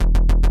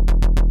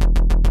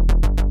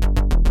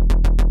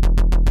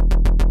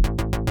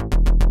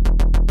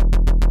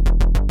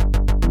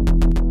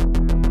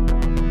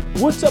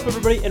What's up,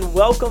 everybody, and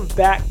welcome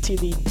back to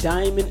the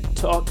Diamond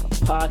Talk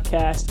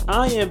podcast.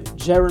 I am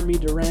Jeremy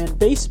Duran,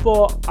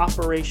 baseball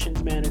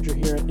operations manager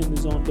here at In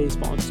the Zone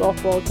Baseball and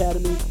Softball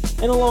Academy.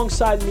 And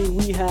alongside me,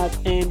 we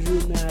have Andrew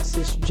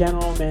Massis,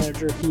 general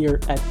manager here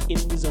at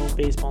In the Zone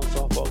Baseball and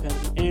Softball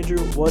Academy. Andrew,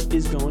 what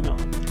is going on?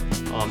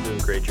 I'm doing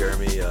great,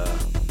 Jeremy.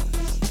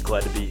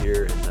 Glad to be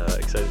here and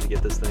excited to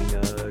get this thing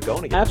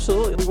going again.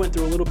 Absolutely. We went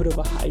through a little bit of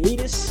a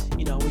hiatus.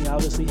 We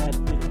obviously had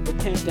the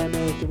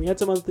pandemic, and we had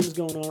some other things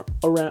going on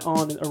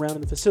around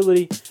in the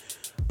facility.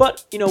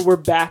 But, we're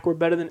back. We're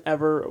better than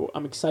ever.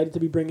 I'm excited to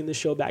be bringing the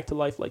show back to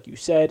life, like you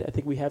said. I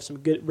think we have some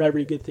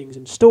very good things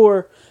in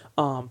store.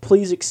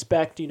 Please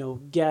expect,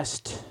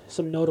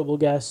 some notable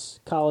guests,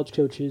 college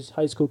coaches,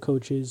 high school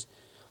coaches,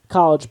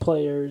 college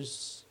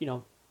players,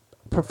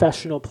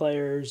 professional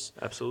players.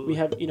 Absolutely. We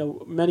have,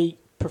 many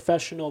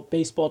professional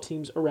baseball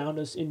teams around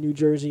us in New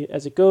Jersey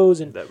as it goes.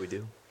 And that we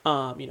do.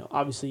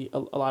 Obviously a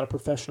lot of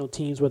professional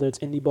teams, whether it's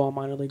indie ball,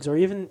 minor leagues, or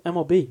even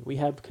MLB. We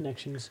have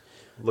connections.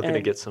 Looking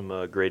to get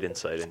some great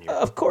insight in here.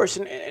 Of course.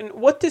 And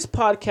what this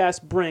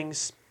podcast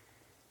brings,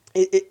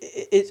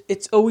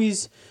 it's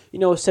always,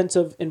 a sense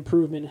of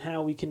improvement,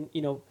 how we can,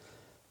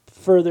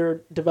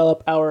 further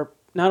develop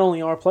not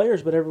only our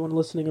players, but everyone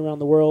listening around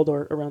the world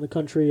or around the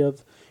country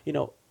of,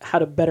 how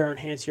to better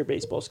enhance your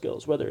baseball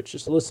skills, whether it's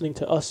just listening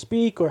to us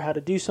speak or how to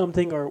do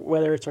something, or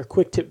whether it's our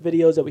quick tip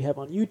videos that we have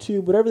on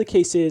YouTube, whatever the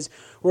case is,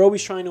 we're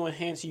always trying to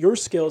enhance your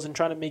skills and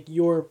trying to make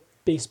your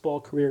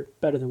baseball career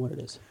better than what it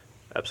is.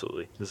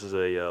 Absolutely. This is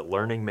a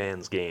learning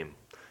man's game.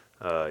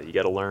 You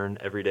got to learn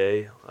every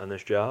day on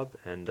this job,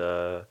 and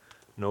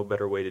no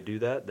better way to do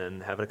that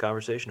than having a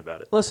conversation about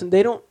it. Listen,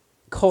 they don't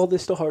call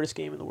this the hardest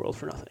game in the world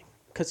for nothing,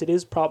 because it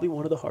is probably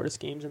one of the hardest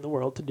games in the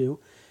world to do.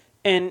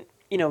 And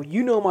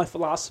you know my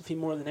philosophy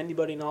more than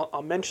anybody, and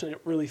I'll mention it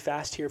really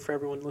fast here for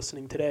everyone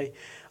listening today.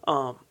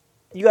 You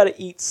got to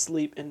eat,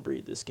 sleep, and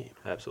breathe this game.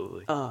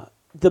 Absolutely.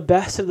 The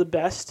best of the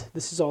best,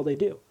 this is all they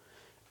do.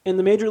 In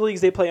the major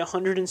leagues, they play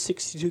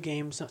 162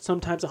 games,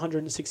 sometimes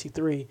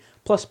 163,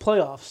 plus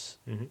playoffs.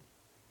 Mm-hmm.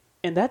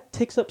 And that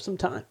takes up some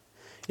time.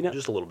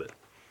 Just a little bit.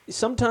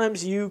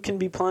 Sometimes you can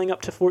be playing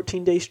up to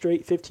 14 days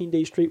straight, 15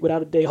 days straight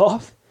without a day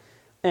off,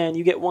 and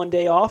you get one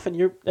day off,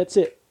 and that's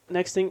it.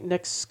 Next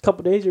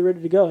couple of days, you're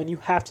ready to go, and you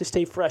have to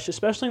stay fresh,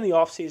 especially in the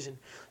off season.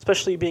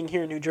 Especially being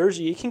here in New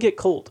Jersey, it can get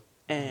cold,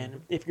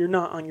 and if you're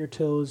not on your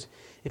toes,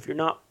 if you're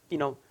not,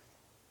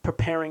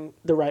 preparing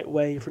the right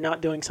way, if you're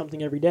not doing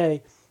something every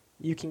day,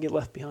 you can get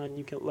left behind.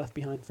 You get left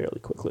behind fairly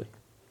quickly.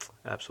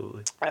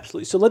 Absolutely.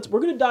 So we're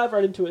going to dive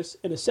right into it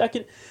in a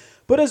second.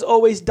 But as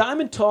always,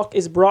 Diamond Talk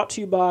is brought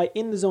to you by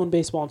In the Zone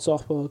Baseball and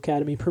Softball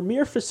Academy,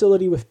 premier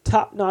facility with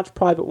top-notch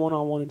private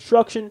one-on-one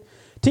instruction,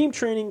 team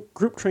training,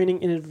 group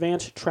training, and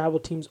advanced travel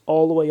teams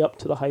all the way up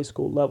to the high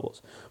school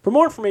levels. For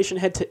more information,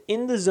 head to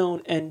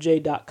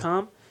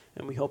inthezonenj.com,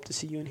 and we hope to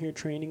see you in here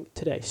training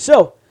today.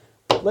 So,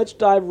 let's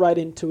dive right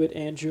into it,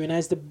 Andrew. And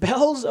as the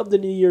bells of the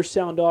new year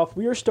sound off,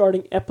 we are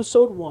starting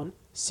Episode 1,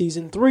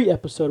 Season 3,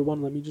 Episode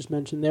 1, let me just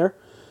mention there,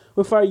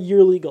 with our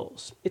yearly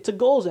goals. It's a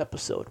goals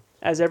episode.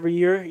 As every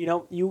year,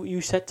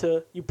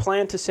 you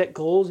plan to set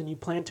goals, and you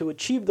plan to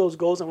achieve those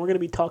goals, and we're going to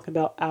be talking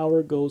about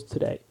our goals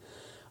today.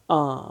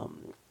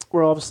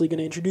 We're obviously going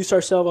to introduce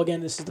ourselves.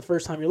 Again, this is the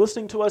first time you're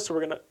listening to us, so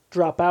we're going to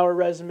drop our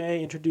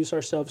resume, introduce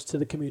ourselves to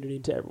the community,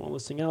 to everyone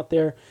listening out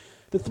there.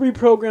 The 3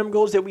 program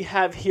goals that we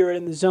have here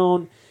in the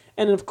zone,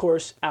 and of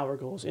course, our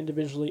goals,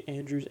 individually,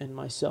 Andrew's and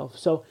myself.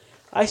 So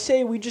I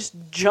say we just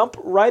jump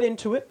right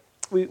into it.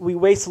 We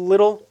waste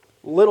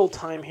little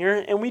time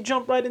here, and we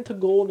jump right into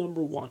goal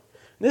number 1.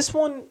 This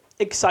one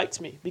excites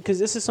me because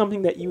this is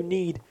something that you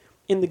need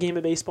in the game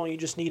of baseball, and you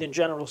just need in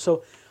general.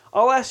 So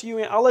I'll let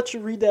you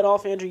read that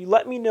off, Andrew. You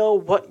let me know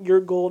what your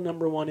goal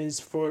number 1 is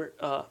for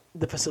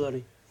the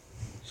facility.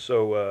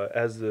 So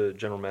as the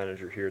general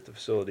manager here at the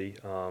facility,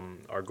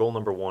 our goal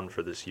number 1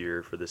 for this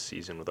year, for this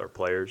season with our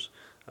players,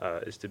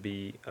 is to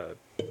be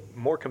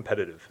more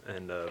competitive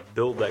and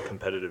build that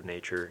competitive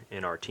nature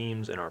in our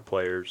teams and our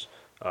players,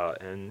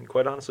 and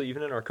quite honestly,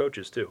 even in our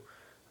coaches too.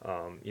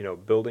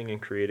 Building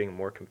and creating a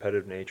more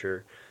competitive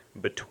nature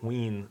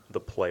between the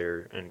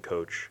player and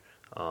coach,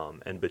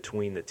 and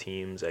between the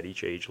teams at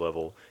each age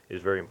level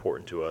is very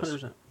important to us.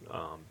 100%.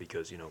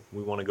 Because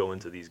we want to go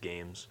into these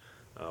games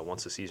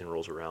once the season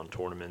rolls around,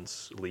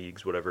 tournaments,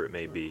 leagues, whatever it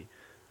may be,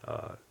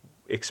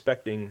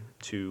 expecting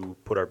to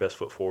put our best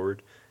foot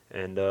forward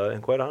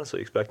and quite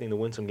honestly expecting to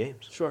win some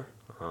games. Sure.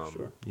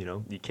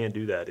 You can't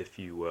do that if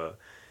you're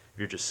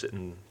just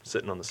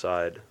sitting on the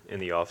side in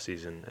the off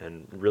season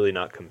and really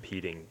not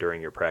competing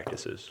during your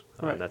practices.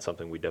 Right. And that's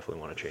something we definitely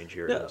want to change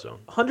here in the zone.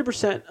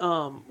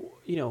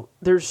 100%.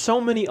 There's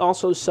so many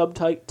also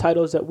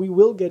subtitles that we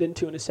will get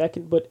into in a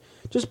second, but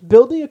just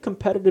building a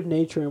competitive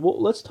nature, and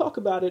let's talk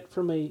about it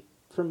from a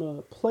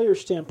player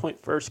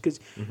standpoint first, because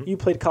you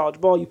played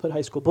college ball, you played high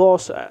school ball,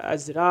 so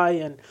as did I,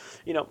 and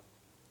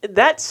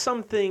that's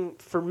something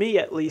for me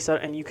at least,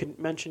 and you can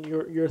mention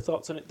your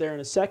thoughts on it there in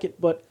a second,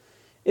 but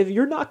if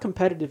you're not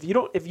competitive,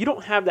 if you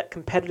don't have that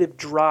competitive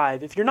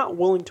drive, if you're not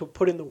willing to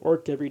put in the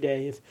work every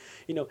day, if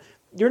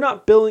you're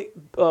not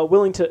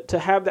willing to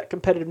have that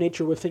competitive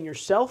nature within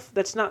yourself,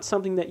 that's not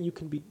something that you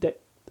can be.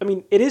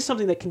 It is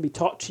something that can be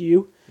taught to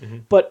you,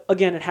 but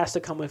again, it has to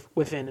come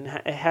within, and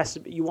it has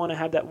to. You want to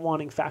have that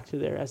wanting factor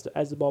there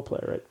as the ball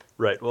player, right?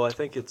 Right. Well, I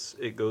think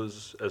it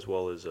goes as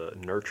well as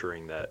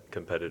nurturing that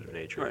competitive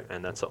nature, Right.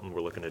 and that's something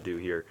we're looking to do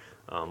here.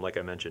 Like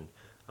I mentioned,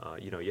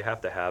 you have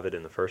to have it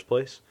in the first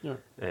place, Yeah.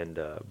 and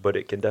but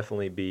it can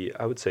definitely be.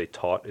 I would say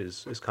taught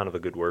is kind of a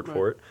good word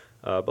for it.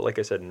 But like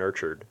I said,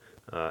 nurtured,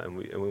 and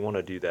we want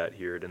to do that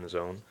here at In the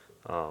Zone.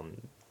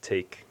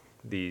 Take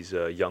these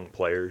young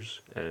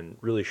players and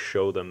really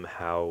show them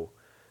how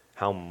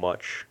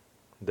much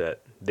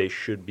that they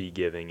should be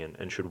giving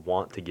and should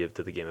want to give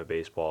to the game of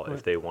baseball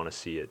if they want to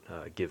see it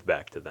give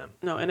back to them.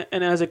 No, and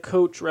as a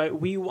coach, right,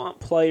 we want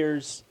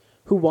players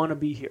who want to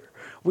be here.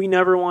 We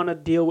never want to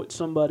deal with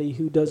somebody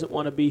who doesn't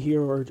want to be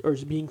here or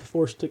is being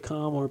forced to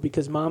come, or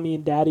because mommy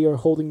and daddy are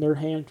holding their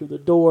hand through the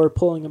door,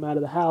 pulling them out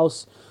of the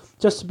house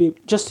just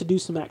to do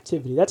some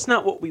activity. That's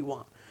not what we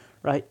want,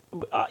 right?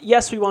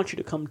 Yes, we want you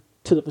to come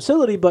to the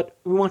facility, but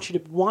we want you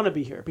to want to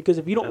be here, because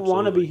if you don't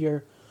want to be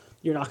here,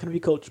 you're not going to be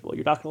coachable.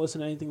 You're not going to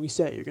listen to anything we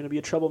say. You're going to be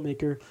a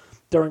troublemaker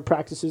during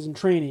practices and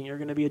training. You're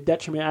going to be a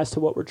detriment as to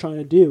what we're trying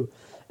to do.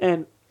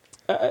 And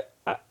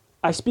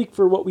I speak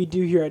for what we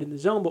do here at In the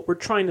Zone, but we're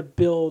trying to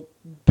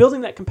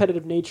building that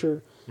competitive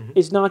nature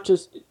is not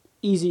just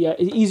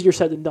easier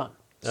said than done,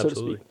 so to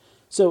speak.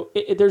 So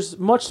there's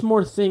much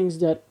more things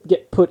that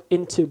get put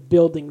into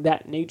building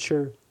that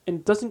nature, and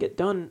it doesn't get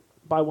done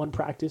by one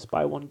practice,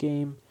 by one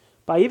game,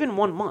 by even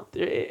 1 month.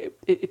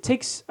 It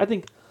takes, I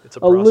think, It's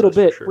a little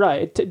bit, sure.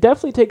 right? It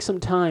definitely takes some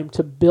time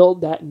to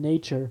build that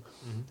nature,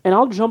 and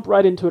I'll jump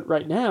right into it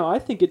right now. I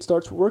think it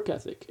starts with work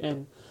ethic,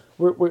 and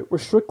we're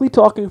strictly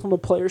talking from a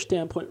player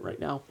standpoint right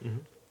now.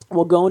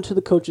 We'll go into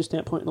the coach's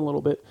standpoint in a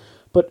little bit,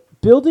 but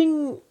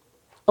building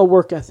a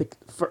work ethic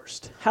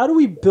first. How do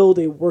we build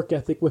a work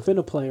ethic within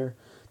a player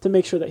to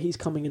make sure that he's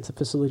coming into the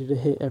facility to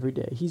hit every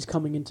day? He's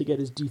coming in to get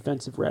his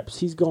defensive reps.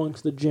 He's going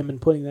to the gym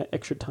and putting that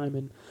extra time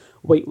in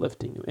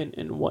weightlifting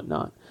and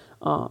whatnot.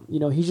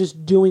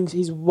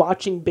 He's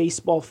watching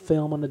baseball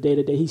film on a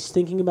day-to-day. He's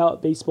thinking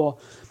about baseball.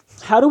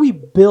 How do we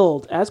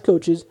build, as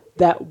coaches,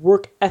 that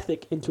work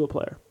ethic into a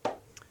player?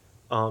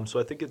 So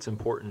I think it's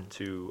important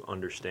to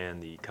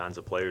understand the kinds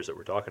of players that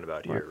we're talking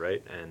about here,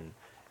 right?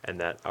 And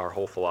that our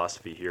whole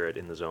philosophy here at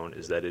In the Zone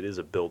is that it is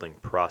a building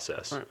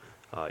process.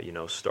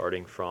 Right.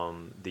 Starting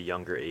from the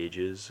younger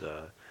ages,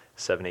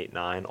 7, 8,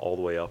 9, all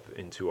the way up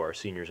into our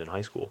seniors in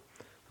high school,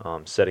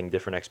 setting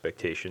different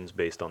expectations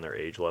based on their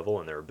age level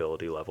and their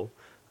ability level.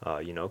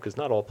 Because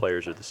not all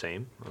players are the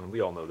same.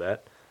 We all know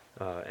that.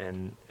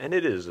 And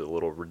it is a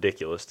little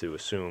ridiculous to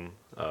assume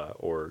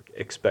or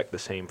expect the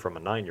same from a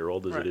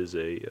 9-year-old as it is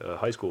a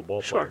high school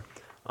ball player.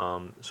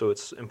 So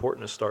it's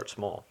important to start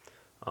small.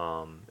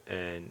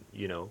 And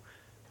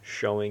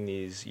showing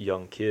these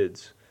young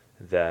kids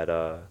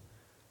that,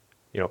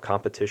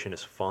 competition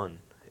is fun,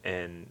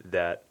 and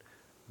that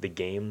the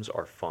games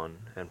are fun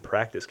and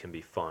practice can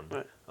be fun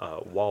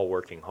while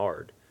working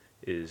hard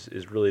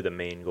is really the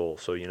main goal.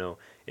 So,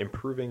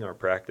 improving our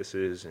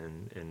practices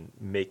and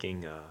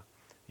making,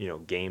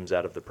 games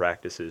out of the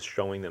practices,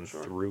 showing them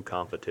through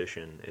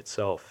competition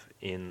itself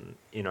in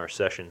our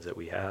sessions that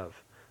we have,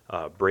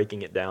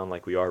 breaking it down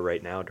like we are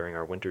right now during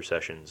our winter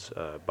sessions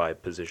by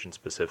position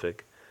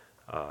specific,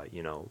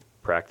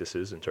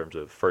 practices in terms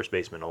of first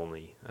baseman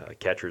only,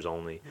 catchers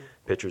only,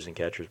 pitchers and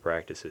catchers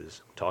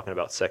practices, talking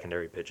about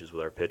secondary pitches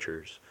with our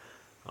pitchers,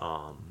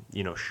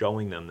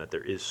 showing them that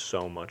there is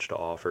so much to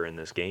offer in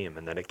this game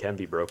and that it can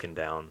be broken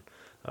down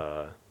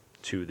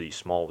to the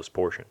smallest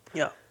portion.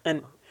 Yeah,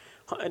 and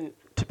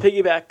to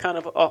piggyback kind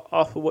of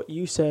off of what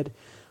you said,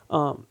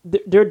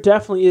 there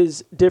definitely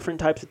is different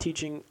types of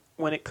teaching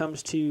when it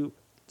comes to,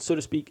 so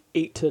to speak,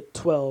 8 to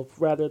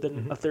 12 rather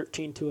than a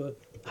 13 to a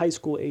high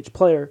school age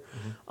player.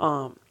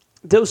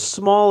 Those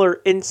smaller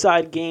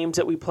inside games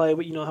that we play,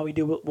 you know how we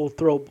do. We'll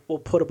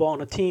put a ball on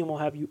a team. We'll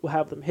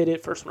have them hit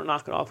it. First one to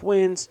knock it off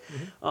wins.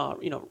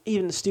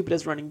 Even the stupid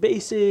as running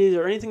bases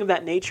or anything of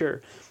that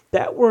nature.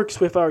 That works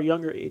with our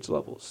younger age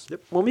levels.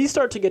 Yep. When we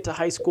start to get to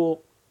high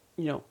school,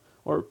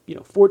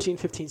 14,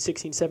 15,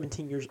 16,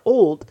 17 years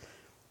old,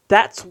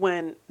 that's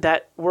when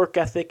that work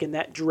ethic and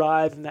that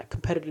drive and that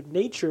competitive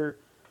nature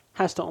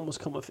has to almost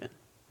come within.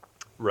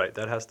 Right.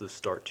 That has to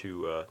start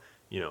to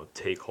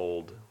take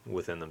hold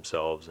within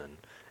themselves.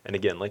 And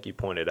again, like you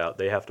pointed out,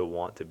 they have to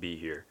want to be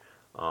here.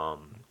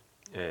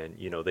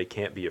 They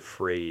can't be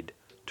afraid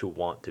to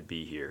want to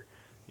be here.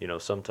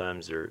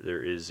 Sometimes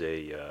there is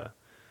a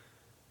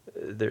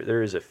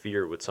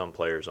fear with some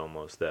players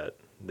almost that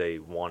they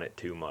want it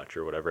too much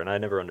or whatever. And I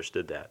never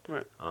understood that.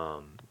 Right.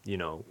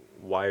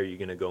 Why are you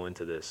going to go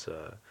into this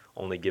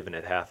only giving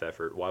it half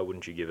effort? Why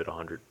wouldn't you give it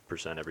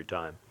 100% every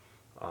time?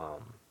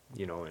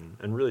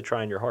 And really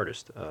trying your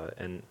hardest.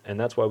 And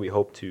that's why we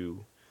hope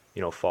to,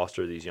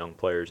 foster these young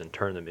players and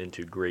turn them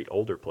into great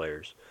older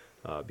players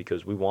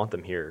because we want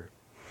them here.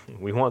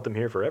 We want them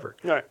here forever.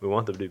 Right. We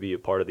want them to be a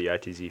part of the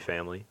ITZ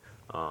family.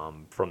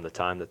 from the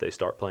time that they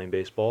start playing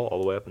baseball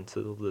all the way up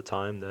until the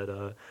time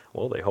that,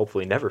 they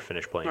hopefully never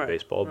finish playing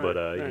baseball, but,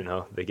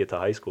 they get to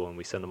high school and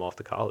we send them off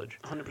to college.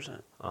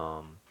 100%.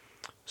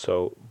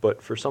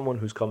 But for someone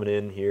who's coming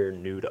in here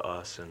new to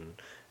us and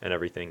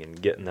everything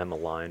and getting them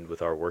aligned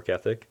with our work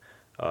ethic,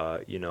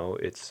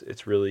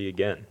 it's really,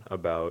 again,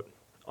 about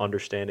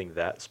understanding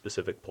that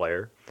specific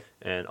player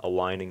and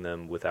aligning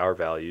them with our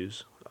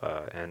values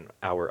and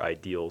our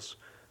ideals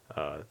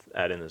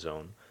at In the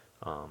Zone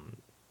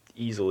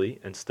easily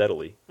and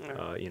steadily,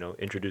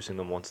 introducing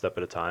them one step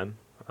at a time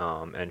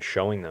and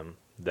showing them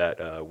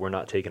that we're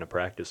not taking a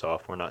practice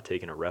off, we're not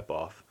taking a rep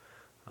off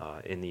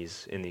in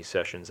these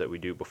sessions that we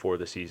do before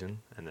the season,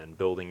 and then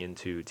building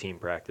into team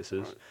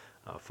practices,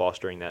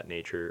 fostering that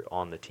nature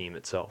on the team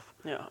itself.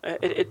 Yeah,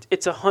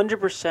 it's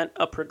 100%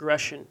 a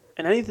progression,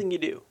 and anything you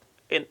do.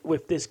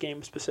 With this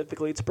game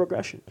specifically, it's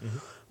progression. Mm-hmm.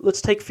 Let's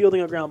take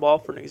fielding a ground ball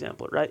for an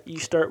example, right? You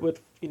start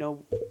with,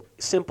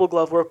 simple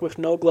glove work with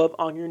no glove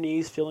on your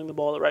knees, fielding the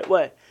ball the right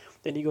way.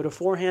 Then you go to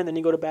forehand, then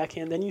you go to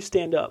backhand, then you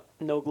stand up,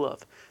 no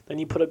glove. Then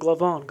you put a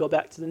glove on, go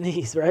back to the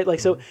knees, right? Like,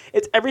 so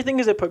everything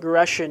is a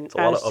progression. It's a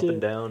lot of up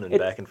and down and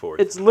back and forth.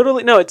 It's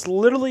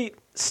literally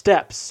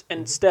steps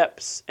and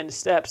steps and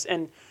steps.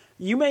 And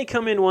you may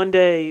come in one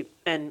day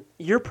and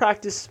your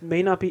practice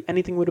may not be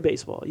anything with a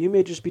baseball. You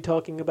may just be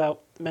talking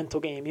about mental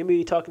game. You may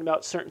be talking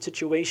about certain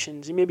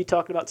situations. You may be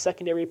talking about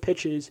secondary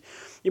pitches.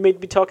 You may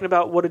be talking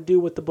about what to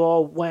do with the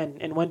ball when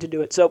to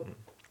do it. So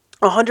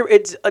 100.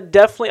 It's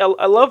definitely.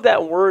 I love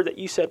that word that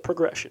you said,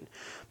 progression,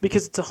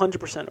 because it's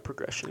 100% a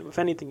progression with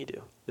anything you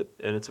do. Yep.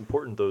 And it's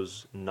important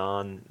those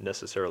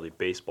non-necessarily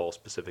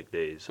baseball-specific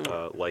days,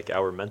 like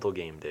our mental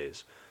game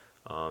days.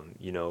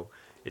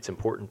 It's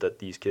important that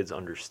these kids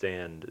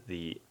understand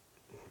the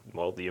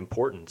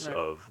importance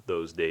of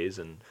those days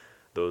and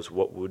those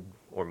what would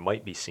or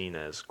might be seen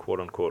as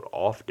quote-unquote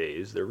off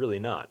days. They're really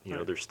not.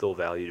 There's still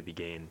value to be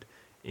gained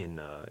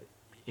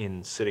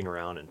in sitting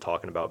around and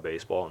talking about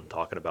baseball and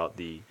talking about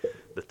the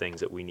things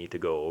that we need to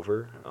go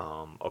over,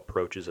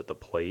 approaches at the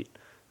plate,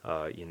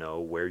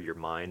 where your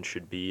mind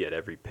should be at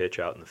every pitch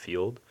out in the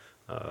field.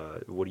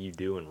 What do you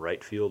do in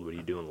right field? What do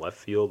you do in left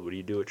field? What do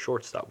you do at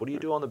shortstop? What do you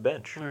do on the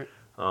bench? Right.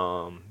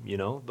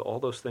 All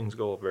those things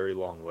go a very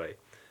long way.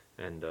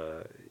 And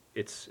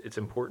it's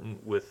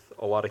important with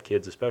a lot of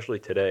kids, especially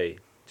today,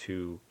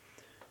 to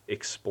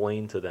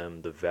explain to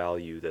them the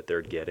value that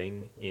they're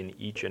getting in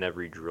each and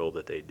every drill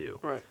that they do.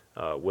 Right.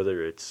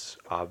 Whether it's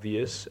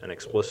obvious and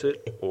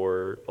explicit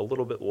or a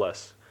little bit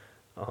less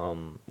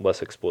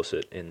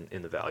explicit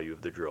in the value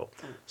of the drill.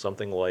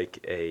 Something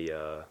like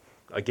a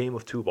game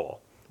of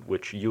two-ball,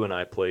 which you and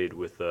I played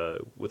with a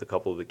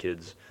couple of the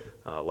kids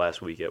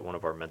last week at one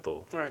of our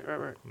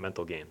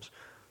mental games.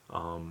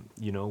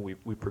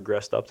 We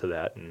progressed up to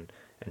that and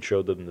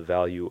showed them the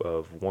value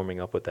of warming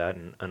up with that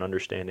and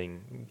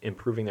understanding,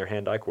 improving their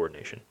hand-eye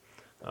coordination.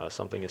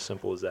 Something as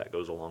simple as that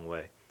goes a long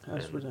way.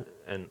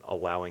 And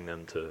allowing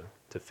them to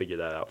figure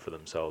that out for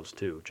themselves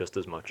too, just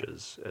as much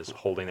as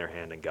holding their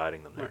hand and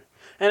guiding them there.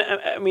 Right.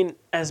 And I mean,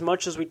 as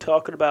much as we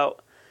talk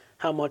about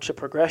how much a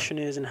progression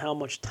is and how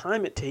much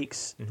time it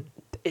takes,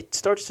 it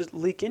starts to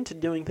leak into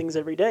doing things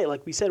every day.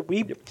 Like we said,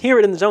 here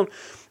at In the Zone,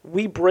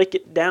 we break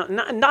it down.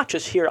 Not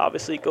just here,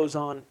 obviously, it goes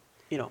on,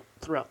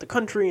 throughout the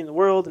country and the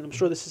world, and I'm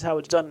sure this is how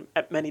it's done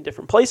at many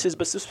different places,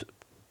 but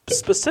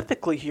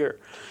specifically here,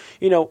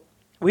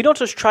 we don't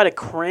just try to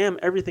cram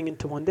everything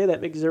into one day.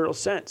 That makes zero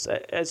sense.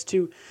 As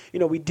to,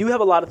 we do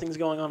have a lot of things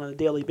going on a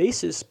daily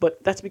basis,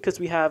 but that's because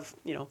we have,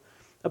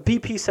 a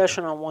BP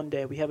session on one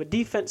day. We have a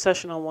defense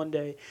session on one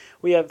day.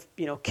 We have,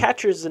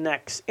 catchers the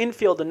next,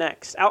 infield the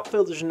next,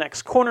 outfielders the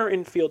next, corner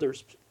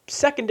infielders,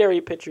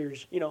 secondary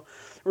pitchers,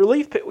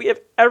 relief pitch. We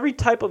have every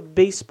type of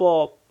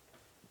baseball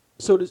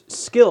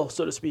skill,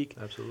 so to speak.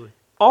 Absolutely.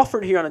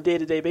 Offered here on a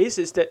day-to-day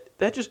basis.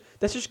 That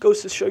just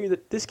goes to show you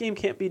that this game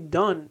can't be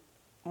done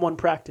one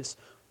practice,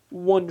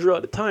 one drill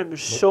at a time.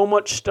 There's so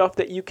much stuff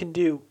that you can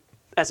do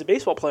as a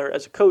baseball player,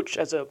 as a coach,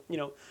 as a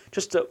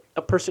just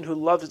a person who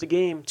loves the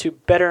game to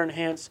better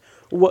enhance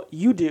what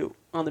you do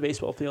on the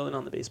baseball field and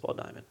on the baseball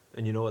diamond.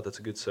 And you know what? That's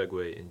a good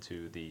segue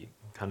into the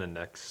kind of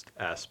next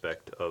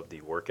aspect of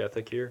the work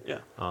ethic here.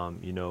 Yeah.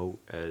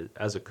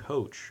 As a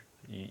coach,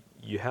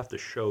 you have to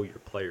show your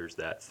players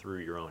that through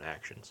your own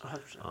actions.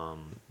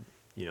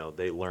 100%.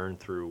 They learn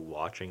through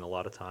watching a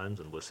lot of times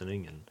and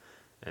listening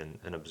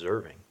and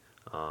observing.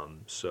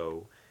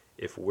 So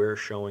if we're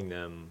showing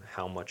them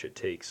how much it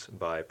takes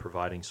by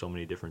providing so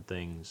many different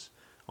things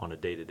on a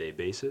day-to-day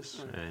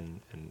basis and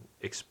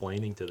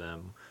explaining to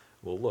them,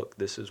 well, look,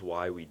 this is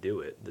why we do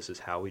it, this is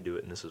how we do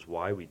it, and this is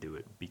why we do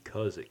it,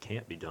 because it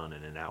can't be done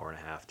in an hour and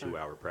a half,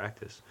 2-hour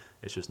practice.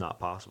 It's just not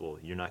possible.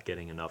 You're not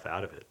getting enough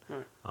out of it.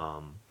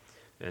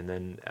 And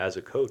then as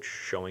a coach,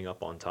 showing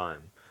up on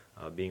time,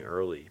 being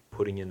early,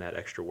 putting in that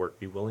extra work,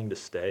 be willing to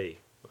stay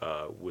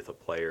with a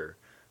player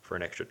for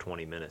an extra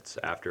 20 minutes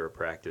after a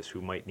practice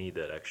who might need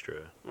that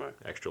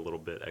extra little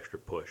bit, extra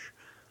push.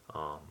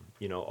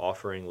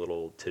 Offering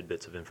little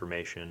tidbits of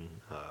information,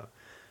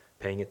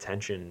 paying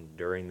attention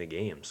during the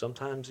game.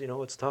 Sometimes,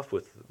 it's tough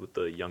with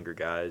the younger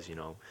guys,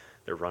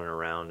 they're running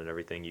around and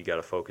everything. You got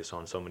to focus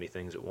on so many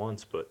things at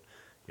once, but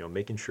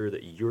making sure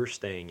that you're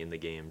staying in the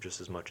game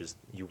just as much as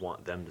you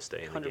want them to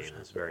stay in the 100%. game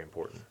is very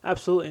important.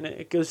 Absolutely, and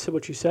it goes to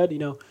what you said,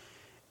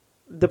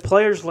 the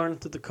players learn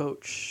through the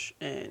coach,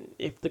 and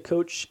if the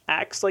coach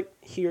acts like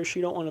he or she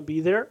don't want to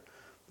be there,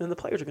 then the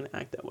players are going to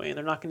act that way, and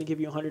they're not going to give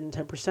you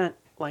 110%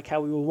 like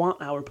how we would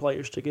want our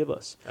players to give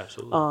us.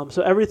 Absolutely.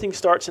 So everything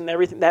starts and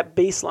everything, that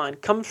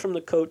baseline comes from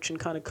the coach and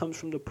kind of comes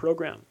from the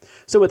program.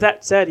 So with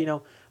that said,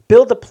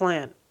 build a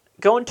plan.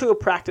 Go into a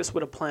practice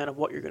with a plan of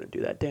what you're going to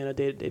do that day on a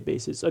day-to-day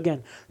basis.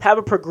 Again, have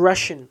a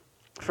progression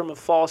from a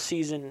fall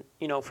season,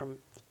 from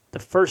the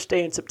first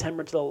day in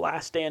September to the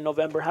last day in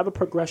November. Have a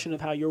progression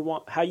of how you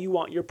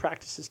want your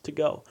practices to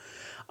go.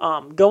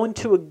 Go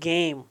into a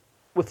game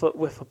with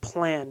a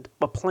planned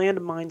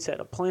mindset,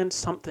 a planned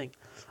something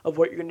of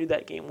what you're going to do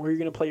that game, where you're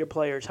going to play your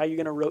players, how you're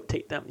going to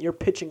rotate them, your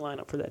pitching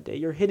lineup for that day,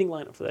 your hitting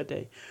lineup for that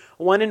day,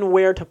 when and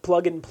where to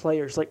plug in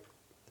players. Like,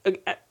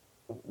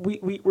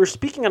 we're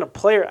speaking on a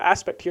player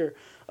aspect here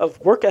of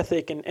work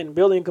ethic and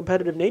building a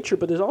competitive nature,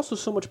 but there's also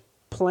so much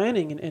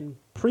planning and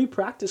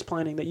pre-practice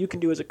planning that you can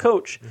do as a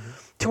coach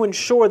to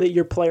ensure that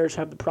your players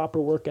have the proper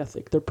work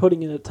ethic. They're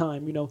putting in the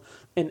time,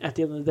 and at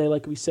the end of the day,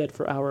 like we said,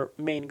 for our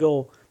main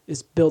goal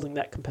is building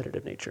that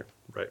competitive nature.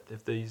 Right.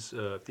 If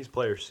these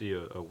players see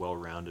a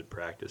well-rounded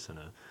practice and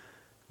a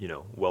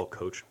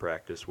well-coached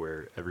practice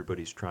where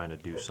everybody's trying to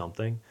do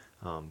something,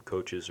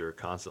 coaches are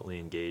constantly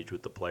engaged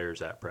with the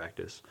players at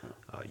practice,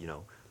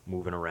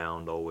 moving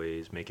around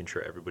always, making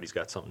sure everybody's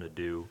got something to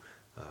do,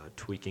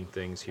 tweaking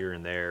things here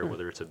and there,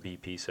 whether it's a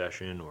BP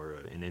session or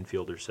an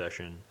infielder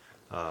session,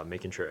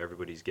 making sure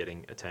everybody's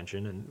getting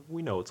attention. And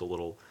we know it's a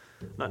little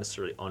not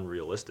necessarily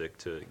unrealistic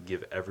to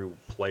give every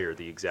player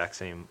the exact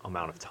same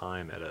amount of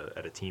time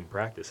at a team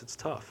practice. It's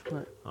tough.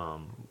 Right.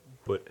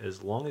 But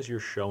as long as you're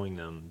showing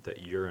them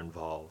that you're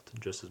involved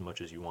just as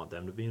much as you want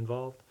them to be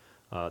involved,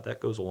 that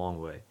goes a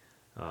long way.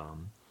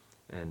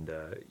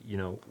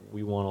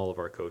 We want all of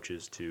our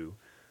coaches to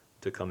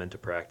come into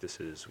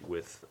practices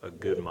with a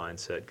good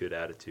mindset, good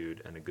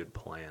attitude, and a good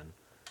plan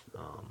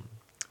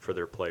for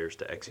their players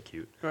to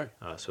execute, Right.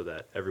 So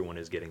that everyone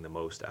is getting the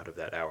most out of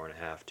that hour and a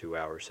half,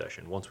 2-hour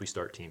session once we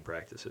start team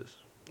practices.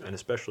 And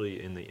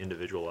especially in the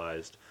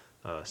individualized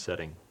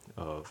setting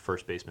of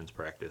first baseman's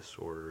practice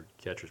or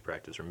catcher's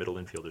practice or middle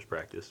infielder's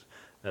practice,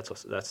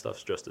 that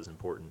stuff's just as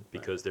important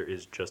because there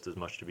is just as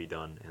much to be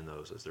done in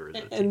those as there is.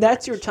 And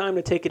that's your time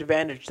to take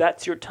advantage.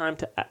 That's your time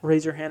to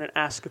raise your hand and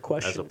ask a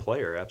question. As a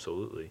player,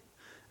 absolutely.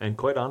 And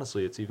quite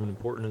honestly, it's even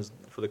important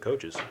for the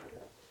coaches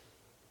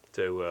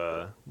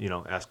to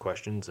ask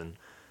questions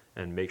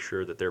and make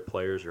sure that their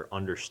players are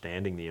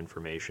understanding the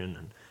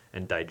information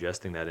and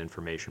digesting that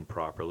information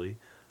properly.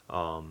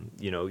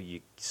 You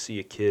see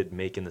a kid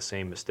making the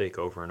same mistake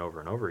over and over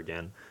and over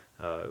again.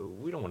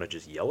 We don't want to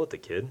just yell at the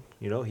kid.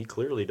 He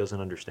clearly doesn't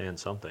understand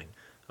something.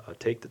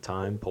 Take the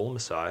time, pull him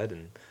aside,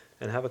 and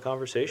have a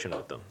conversation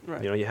with them.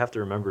 Right. You have to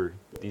remember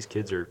these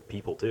kids are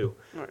people too.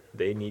 Right.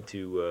 They need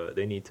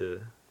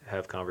to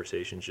have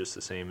conversations just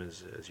the same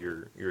as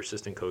your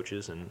assistant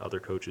coaches and other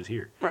coaches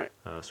here. Right.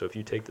 So if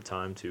you take the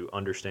time to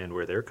understand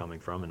where they're coming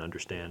from and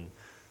understand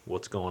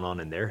what's going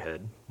on in their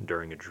head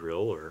during a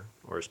drill or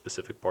a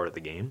specific part of the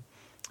game,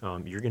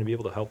 you're going to be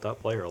able to help that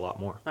player a lot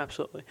more.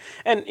 Absolutely.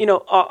 And,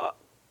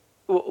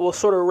 we'll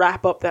sort of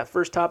wrap up that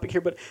first topic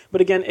here, but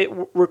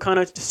again, we're kind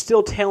of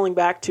still tailing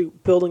back to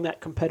building that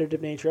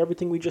competitive nature.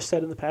 Everything we just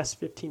said in the past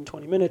 15,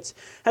 20 minutes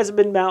has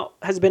been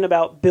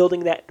about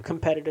building that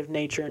competitive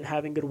nature and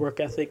having good work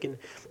ethic and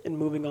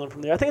moving on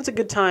from there. I think it's a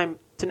good time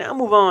to now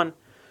move on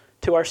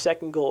to our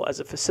second goal as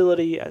a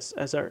facility,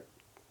 as our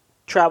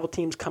travel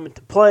teams come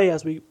into play,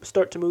 as we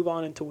start to move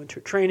on into winter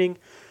training,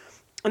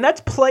 and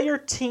that's player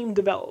team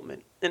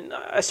development. And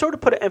I sort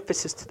of put an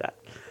emphasis to that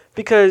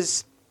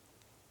because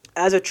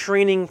as a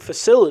training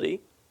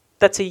facility,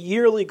 that's a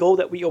yearly goal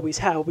that we always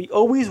have. We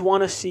always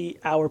want to see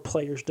our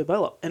players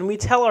develop. And we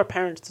tell our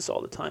parents this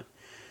all the time.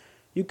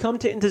 You come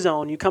to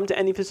InterZone, you come to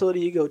any facility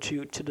you go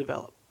to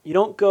develop. You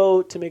don't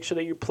go to make sure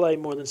that you play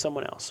more than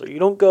someone else, or you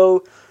don't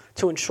go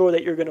to ensure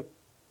that you're going to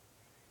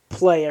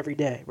play every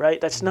day, right?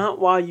 That's not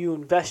why you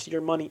invest your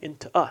money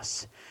into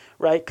us,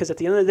 right? Because at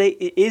the end of the day,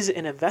 it is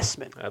an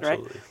investment,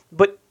 Absolutely. Right?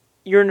 But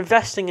you're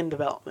investing in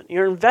development.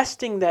 You're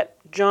investing that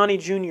Johnny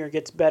Jr.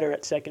 gets better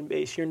at second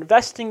base. You're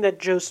investing that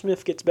Joe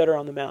Smith gets better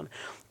on the mound.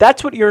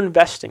 That's what you're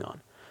investing on.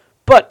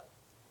 But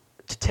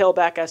to tail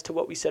back as to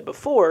what we said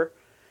before,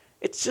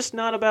 it's just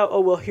not about,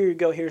 oh, well, here you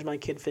go, here's my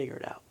kid, figure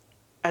it out.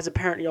 As a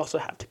parent, you also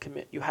have to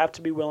commit. You have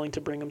to be willing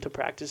to bring them to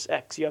practice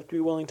X. You have to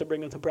be willing to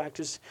bring them to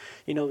practice,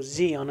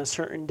 Z on a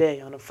certain day,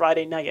 on a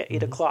Friday night at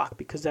 8 o'clock,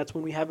 because that's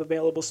when we have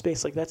available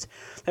space.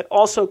 That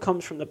also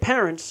comes from the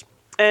parents.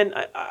 And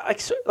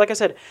like I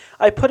said,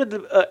 I put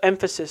an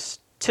emphasis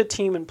to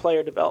team and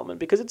player development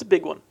because it's a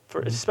big one,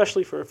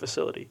 especially for a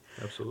facility.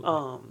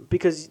 Absolutely.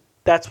 Because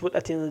that's what,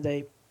 at the end of the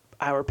day,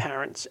 our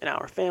parents and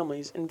our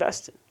families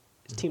invest in,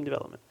 is team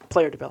development,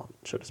 player development,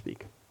 so to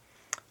speak.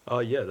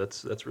 Yeah,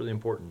 that's really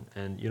important,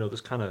 and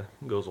this kind of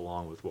goes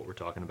along with what we're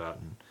talking about,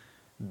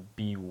 and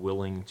be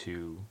willing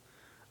to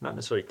not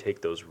necessarily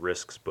take those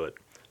risks, but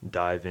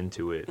dive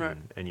into it, Right.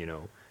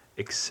 and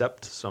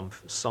accept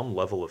some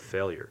level of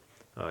failure.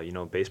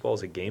 Baseball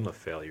is a game of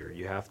failure.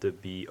 You have to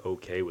be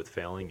okay with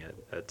failing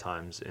at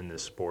times in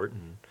this sport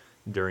and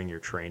during your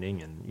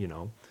training,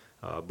 and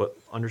but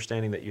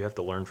understanding that you have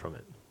to learn from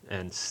it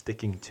and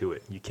sticking to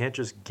it. You can't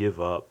just give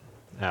up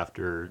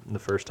after the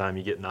first time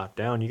you get knocked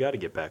down. You got to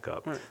get back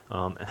up. Right.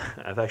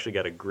 I've actually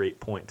got a great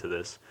point to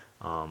this.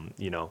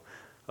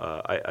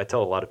 I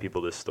tell a lot of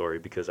people this story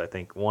because I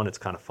think, one, it's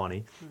kind of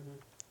funny,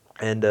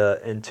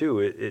 and two,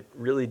 it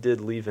really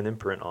did leave an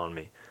imprint on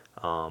me.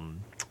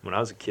 When I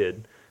was a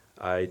kid,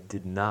 I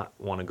did not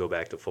want to go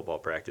back to football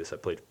practice. I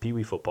played Pee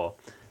Wee football,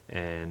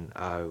 and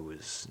I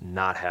was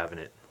not having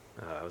it.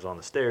 I was on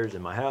the stairs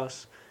in my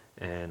house,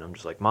 and I'm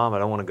just like, Mom, I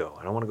don't want to go.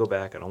 I don't want to go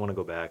back. I don't want to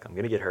go back. I'm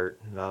going to get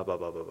hurt, blah, blah,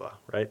 blah, blah, blah,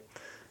 right?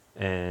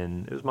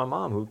 And it was my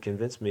mom who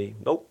convinced me,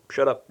 nope,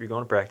 shut up, you're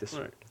going to practice.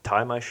 Right.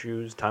 Tie my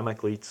shoes, tie my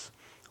cleats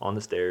on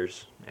the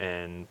stairs,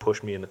 and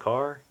pushed me in the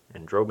car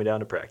and drove me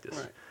down to practice.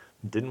 Right.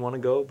 Didn't want to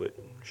go, but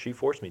she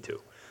forced me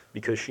to,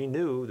 because she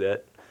knew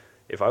that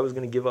if I was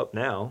going to give up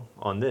now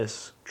on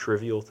this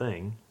trivial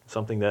thing,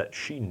 something that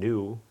she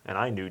knew and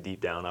I knew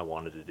deep down I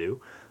wanted to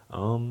do,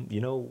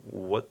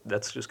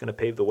 that's just going to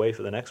pave the way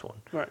for the next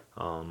one. Right.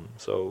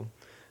 So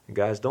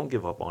guys, don't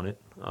give up on it.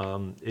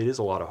 It is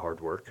a lot of hard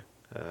work,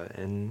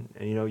 and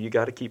you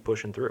got to keep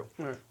pushing through.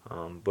 Right.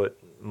 But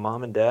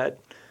mom and dad,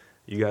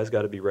 you guys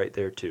got to be right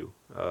there too.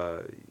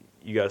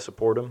 You got to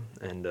support them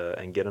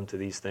and get them to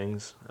these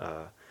things,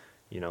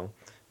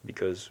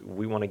 because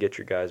we want to get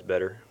your guys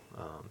better.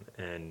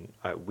 And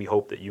we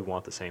hope that you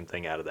want the same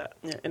thing out of that.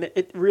 Yeah, and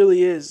it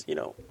really is,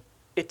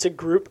 it's a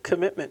group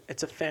commitment.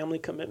 It's a family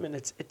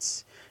commitment.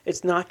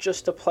 It's not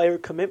just a player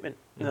commitment.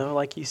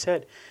 Like you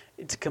said,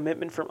 it's a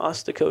commitment from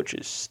us, the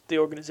coaches, the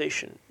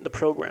organization, the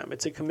program.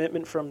 It's a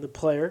commitment from the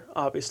player,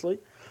 obviously.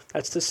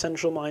 That's the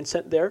central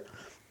mindset there.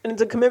 And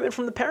it's a commitment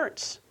from the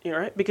parents,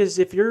 right? Because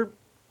if you're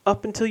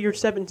up until you're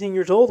 17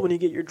 years old when you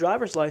get your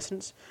driver's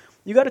license,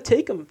 you got to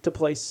take them to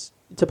places.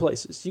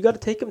 You got to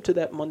take them to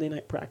that Monday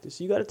night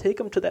practice. You got to take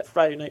them to that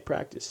Friday night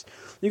practice.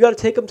 You got to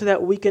take them to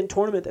that weekend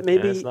tournament that may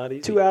be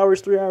 2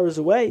 hours, 3 hours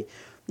away.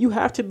 You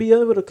have to be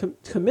able to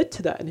commit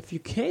to that. And if you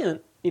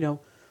can't,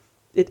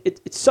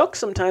 it sucks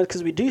sometimes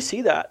because we do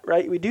see that,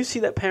 right? We do see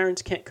that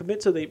parents can't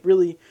commit, so they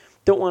really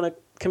don't want to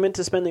commit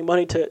to spending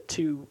money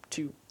to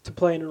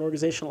play in an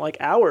organization like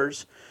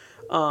ours.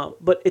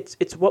 But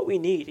it's what we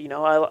need.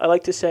 I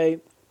like to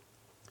say,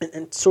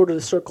 and sort of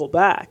to circle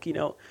back,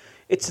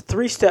 it's a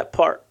three-step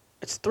part.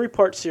 It's a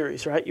three-part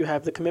series, right? You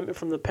have the commitment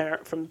from the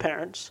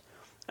parents,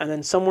 and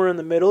then somewhere in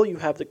the middle you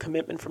have the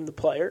commitment from the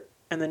player,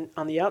 and then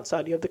on the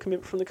outside you have the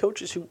commitment from the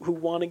coaches who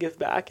want to give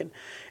back and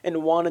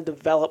want to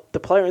develop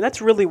the player. And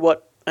that's really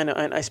what, and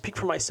I speak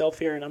for myself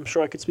here, and I'm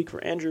sure I could speak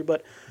for Andrew,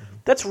 but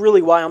that's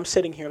really why I'm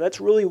sitting here.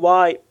 That's really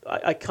why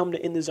I come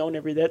to In the Zone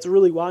every day. That's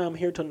really why I'm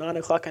here till 9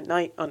 o'clock at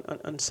night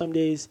on some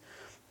days.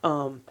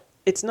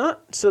 It's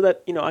not so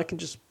that I can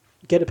just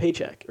get a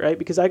paycheck, right?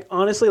 Because I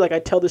honestly, I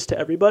tell this to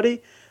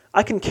everybody,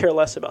 I can care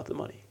less about the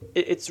money.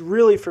 It's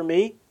really, for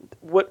me,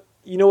 what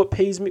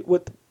pays me,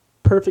 what the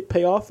perfect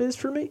payoff is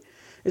for me,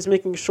 is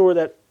making sure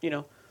that,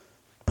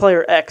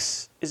 player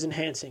X is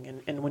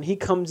enhancing. And when he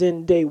comes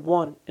in day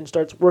one and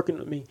starts working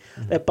with me,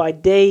 that by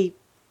day,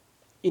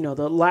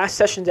 the last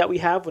session that we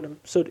have with him,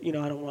 so, I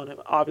don't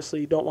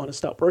want to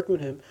stop working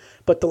with him,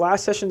 but the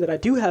last session that I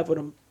do have with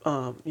him,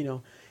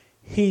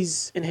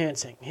 he's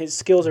enhancing. His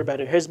skills are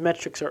better. His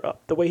metrics are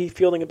up. The way he's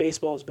fielding a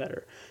baseball is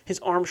better. His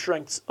arm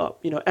strength's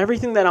up.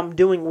 Everything that I'm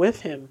doing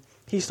with him,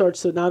 he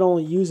starts to not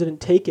only use it and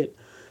take it,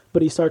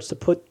 but he starts to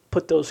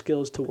put those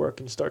skills to work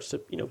and starts to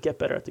get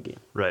better at the game.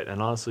 Right,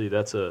 and honestly,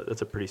 that's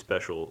a pretty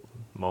special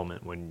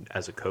moment when,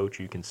 as a coach,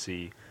 you can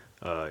see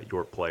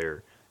your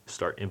player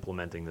start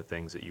implementing the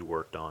things that you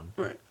worked on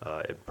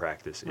in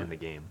practice in the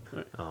game.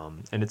 Right.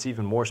 And it's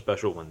even more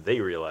special when they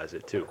realize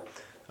it too.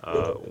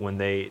 When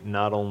they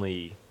not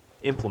only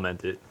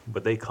implement it,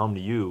 but they come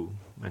to you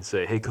and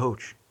say, hey,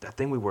 coach, that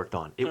thing we worked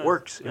on, it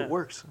works.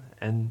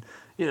 And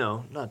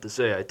not to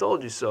say I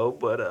told you so,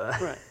 but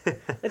right.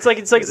 It's like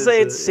you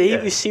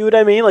see what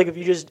I mean? Like, if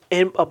you just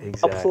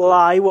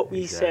apply what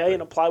we say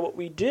and apply what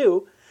we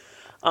do,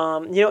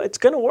 it's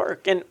going to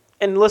work. And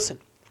listen,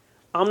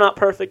 I'm not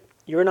perfect.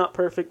 You're not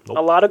perfect. Nope.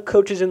 A lot of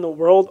coaches in the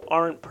world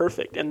aren't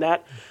perfect. And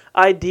that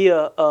idea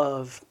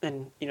of,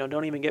 and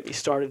don't even get me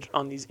started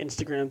on these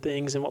Instagram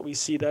things and what we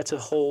see, that's a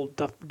whole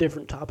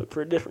different topic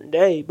for a different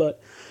day.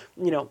 But,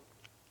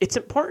 it's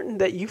important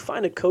that you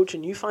find a coach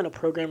and you find a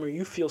program where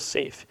you feel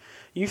safe.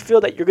 You feel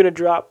that you're going to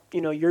drop,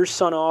 your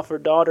son off or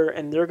daughter,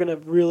 and they're going to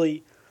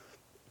really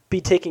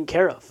be taken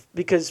care of.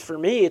 Because for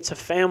me, it's a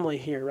family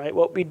here, right?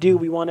 What we do,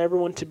 we want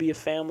everyone to be a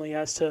family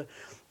as to,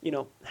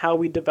 how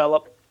we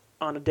develop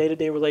on a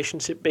day-to-day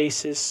relationship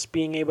basis,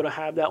 being able to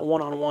have that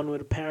one-on-one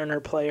with a parent or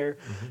player,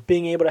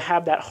 being able to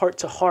have that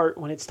heart-to-heart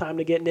when it's time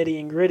to get nitty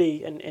and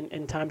gritty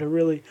and time to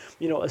really,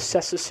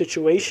 assess the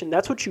situation.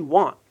 That's what you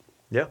want.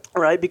 Yeah.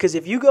 Right? Because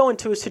if you go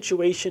into a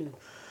situation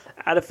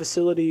at a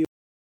facility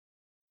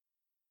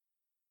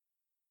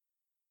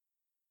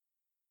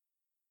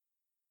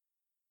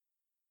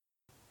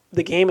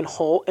the game in a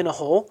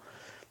whole,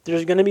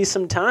 there's going to be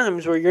some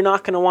times where you're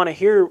not going to want to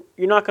hear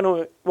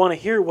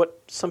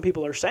what some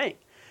people are saying.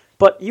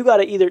 But you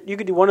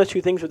could do one or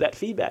two things with that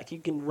feedback. You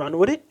can run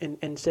with it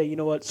and say, you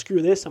know what,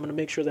 screw this. I'm going to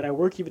make sure that I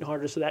work even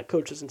harder so that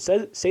coach doesn't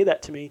say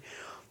that to me.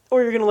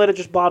 Or you're going to let it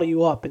just bottle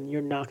you up and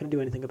you're not going to do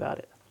anything about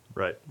it.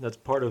 Right. That's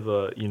part of,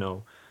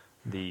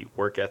 the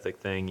work ethic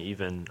thing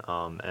even,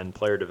 and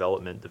player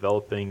development,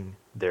 developing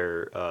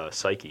their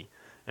psyche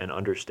and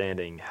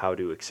understanding how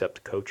to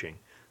accept coaching.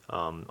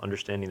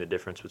 Understanding the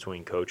difference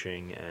between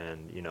coaching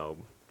and,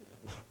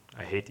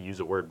 I hate to use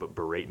the word, but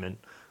beratement,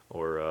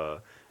 or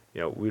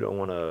we don't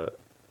want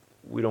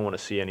to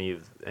see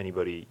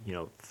anybody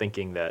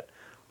thinking that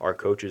our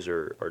coaches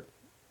are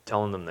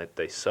telling them that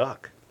they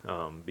suck,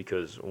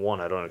 because one,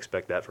 I don't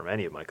expect that from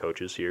any of my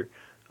coaches here,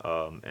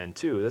 and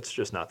two, that's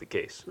just not the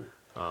case.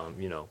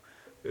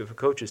 If a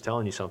coach is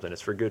telling you something,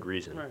 it's for good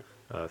reason. Right.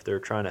 If they're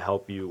trying to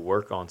help you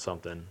work on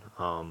something.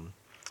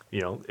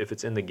 If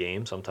it's in the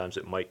game, sometimes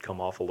it might come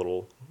off a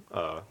little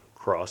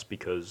cross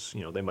because,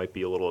 they might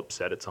be a little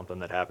upset at something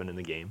that happened in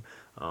the game.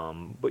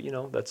 But,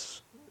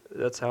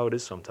 that's how it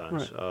is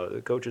sometimes. Right.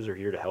 The coaches are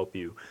here to help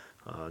you,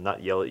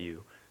 not yell at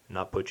you,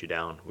 not put you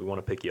down. We want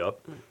to pick you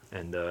up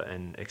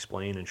and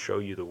explain and show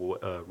you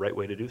the right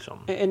way to do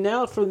something. And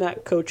now from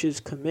that coach's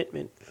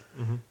commitment,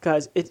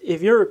 guys,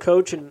 if you're a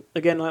coach, and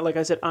again, like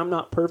I said, I'm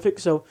not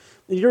perfect, so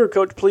if you're a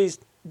coach, please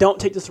don't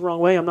take this the wrong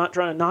way. I'm not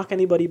trying to knock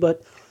anybody,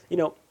 but,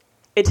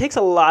 it takes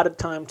a lot of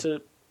time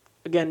to,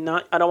 again,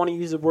 I don't want to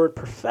use the word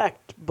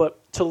perfect, but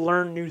to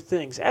learn new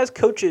things. As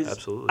coaches,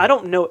 Absolutely. I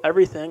don't know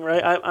everything,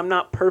 right? I'm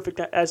not perfect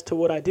as to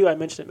what I do. I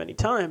mentioned it many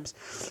times.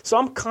 So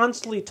I'm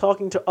constantly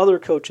talking to other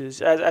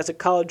coaches. As a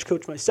college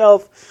coach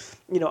myself,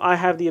 I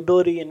have the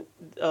ability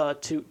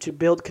to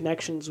build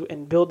connections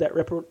and build that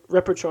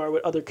repertoire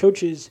with other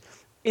coaches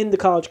in the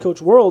college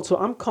coach world. So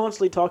I'm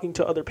constantly talking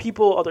to other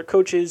people, other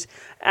coaches,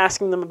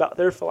 asking them about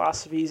their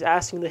philosophies,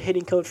 asking the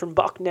hitting coach from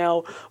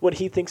Bucknell what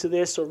he thinks of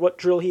this or what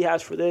drill he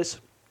has for this.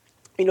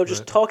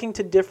 Just talking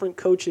to different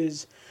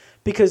coaches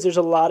because there's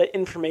a lot of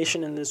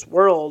information in this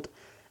world.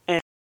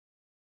 And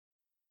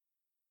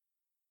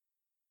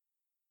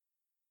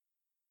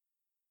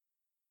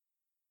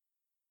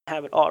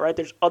have it all, right?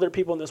 There's other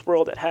people in this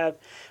world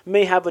that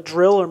may have a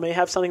drill or may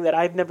have something that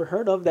I've never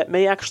heard of that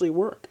may actually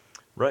work.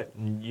 Right.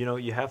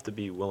 You have to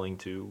be willing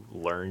to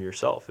learn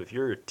yourself. If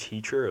you're a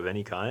teacher of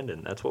any kind,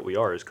 and that's what we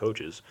are as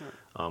coaches,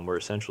 we're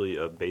essentially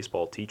a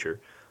baseball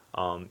teacher,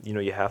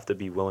 you have to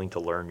be willing to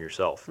learn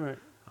yourself. Right.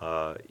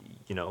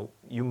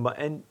 You might,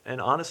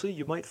 and honestly,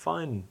 you might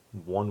find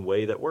one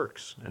way that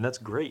works, and that's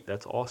great.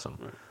 That's awesome.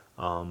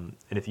 Right.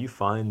 And if you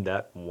find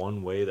that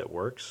one way that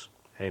works,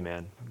 hey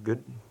man,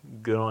 good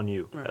on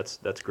you. Right.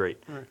 That's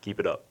great. Right. Keep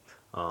it up.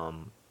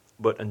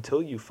 But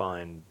until you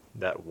find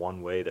that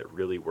one way that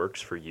really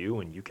works for you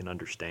and you can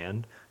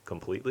understand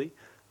completely,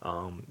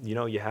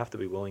 you have to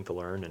be willing to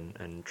learn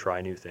and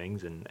try new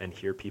things and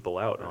hear people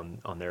out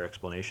on their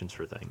explanations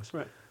for things.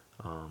 Right.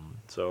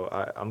 So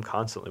I'm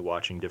constantly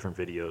watching different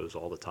videos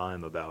all the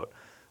time about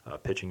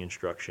pitching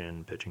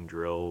instruction, pitching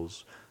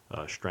drills,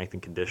 strength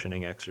and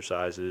conditioning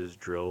exercises,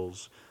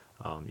 drills.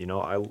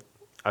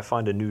 I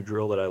find a new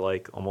drill that I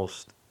like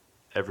almost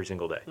every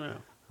single day. Yeah.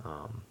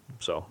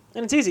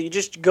 And it's easy. You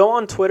just go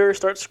on Twitter,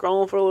 start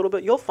scrolling for a little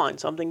bit. You'll find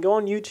something. Go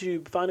on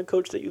YouTube, find a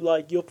coach that you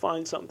like. You'll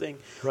find something.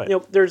 Right.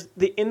 There's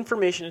the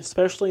information,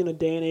 especially in the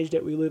day and age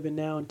that we live in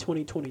now in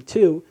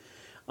 2022.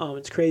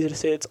 It's crazy to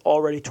say it's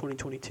already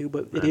 2022,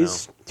 but it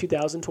is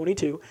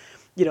 2022.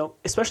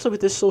 Especially with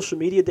this social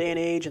media day and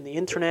age and the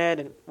internet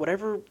and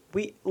whatever,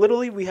 we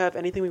have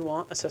anything we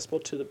want accessible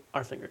to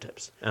our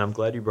fingertips. And I'm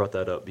glad you brought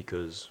that up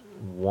because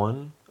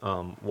one,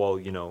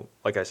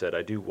 like I said,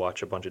 I do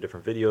watch a bunch of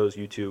different videos,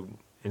 YouTube,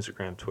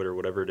 Instagram, Twitter,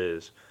 whatever it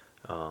is,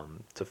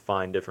 to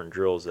find different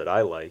drills that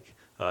I like.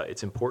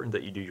 It's important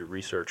that you do your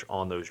research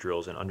on those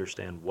drills and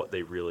understand what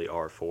they really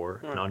are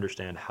for and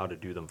understand how to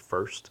do them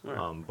first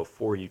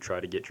before you try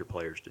to get your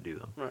players to do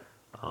them. Right.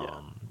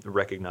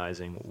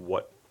 Recognizing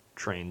what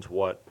trains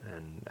what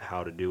and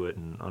how to do it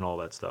and all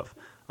that stuff.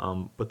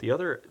 But the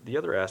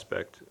other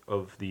aspect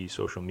of the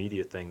social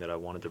media thing that I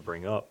wanted to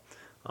bring up,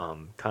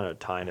 kind of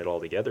tying it all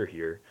together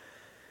here,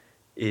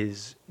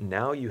 is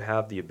now you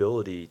have the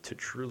ability to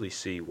truly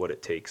see what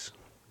it takes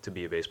to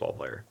be a baseball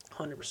player.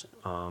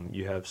 100%.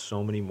 You have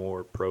so many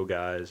more pro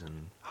guys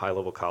and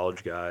high-level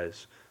college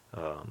guys,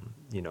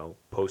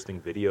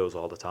 posting videos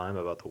all the time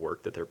about the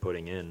work that they're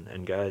putting in.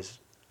 And guys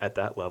at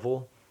that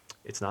level,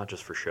 it's not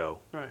just for show.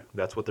 Right.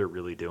 That's what they're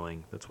really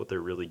doing. That's what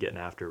they're really getting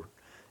after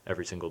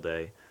every single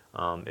day.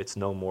 It's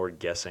no more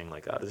guessing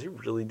like, does he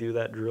really do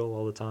that drill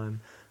all the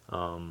time?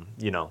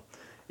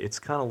 it's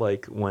kind of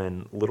like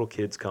when little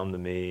kids come to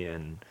me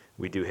and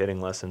we do hitting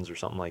lessons or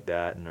something like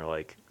that, and they're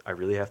like, I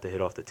really have to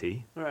hit off the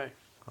tee? Right.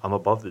 I'm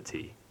above the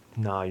tee.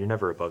 Nah, you're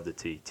never above the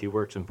tee. Tee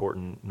work's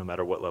important no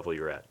matter what level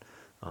you're at,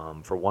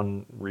 for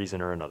one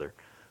reason or another.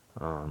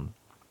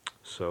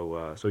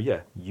 So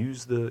yeah,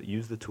 use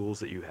the tools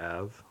that you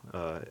have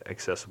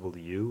accessible to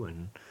you,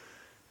 and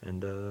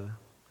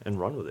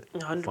run with it.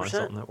 100%. Find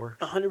something that works.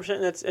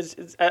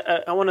 100%.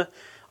 I want to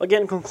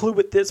again conclude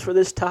with this for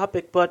this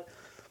topic, but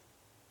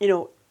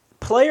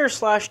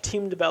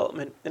player/team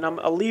development, and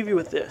I'll leave you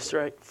with this.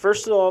 Right.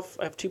 First off,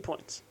 I have 2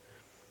 points.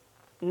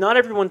 Not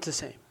everyone's the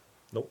same.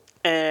 Nope.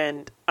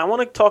 And I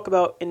want to talk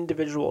about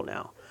individual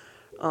now.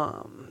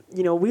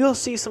 We'll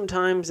see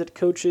sometimes that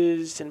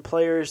coaches and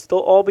players, they'll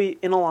all be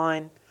in a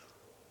line,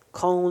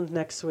 columns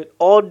next to it,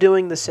 all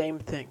doing the same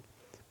thing.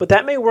 But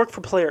that may work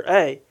for player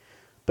A,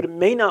 but it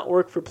may not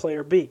work for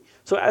player B.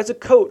 So as a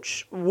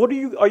coach,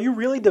 are you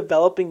really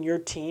developing your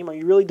team? Are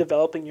you really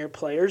developing your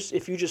players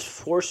if you just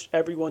force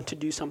everyone to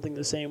do something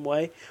the same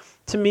way?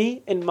 To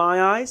me, in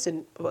my eyes,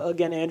 and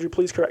again, Andrew,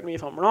 please correct me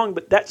if I'm wrong,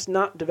 but that's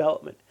not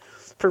development.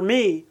 For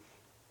me,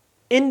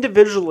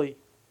 individually,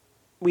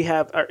 we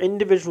have our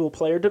individual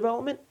player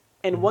development,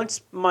 and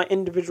once my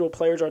individual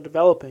players are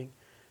developing,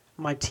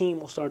 my team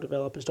will start to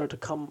develop and start to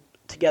come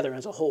together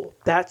as a whole.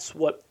 That's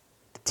what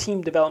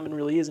team development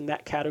really is in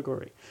that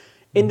category.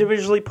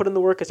 Individually, put in the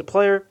work as a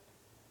player.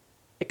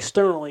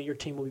 Externally, your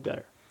team will be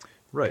better.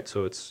 Right.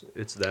 So it's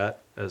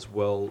that as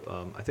well.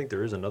 I think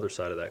there is another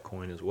side of that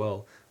coin as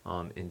well,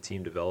 in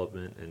team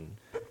development, and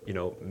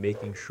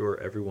making sure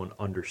everyone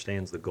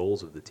understands the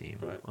goals of the team,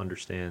 right,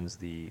 understands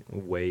the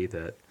way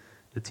that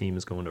the team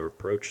is going to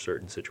approach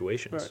certain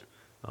situations,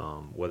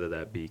 right, whether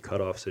that be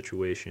cutoff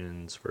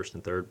situations, first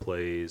and third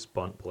plays,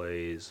 bunt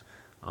plays,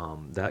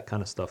 that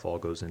kind of stuff all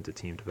goes into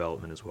team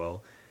development as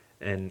well.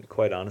 And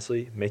quite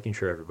honestly, making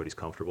sure everybody's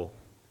comfortable.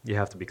 You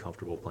have to be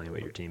comfortable playing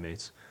with your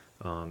teammates.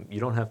 You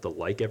don't have to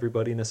like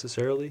everybody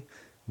necessarily,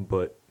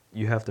 but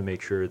you have to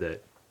make sure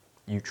that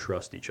you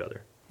trust each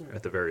other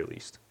at the very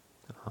least.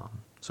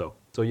 So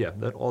yeah,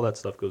 all that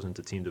stuff goes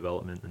into team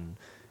development, and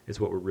it's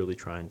what we're really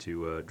trying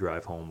to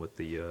drive home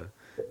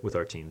with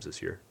our teams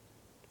this year.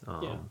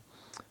 Yeah.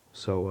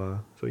 So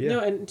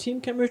yeah. And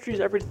team chemistry is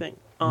everything.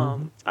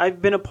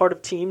 I've been a part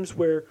of teams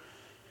where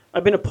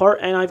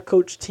and I've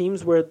coached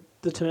teams where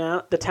the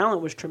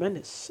talent was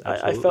tremendous.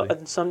 I felt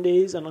on some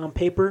days and on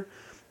paper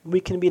we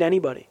can beat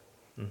anybody,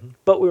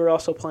 but we were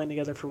also playing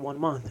together for 1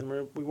 month,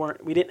 and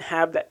we didn't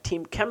have that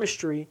team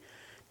chemistry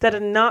that a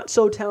not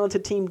so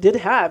talented team did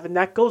have, and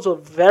that goes a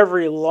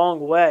very long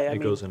way. It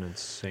goes an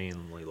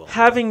insanely long way.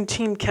 Having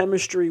team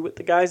chemistry with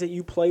the guys that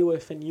you play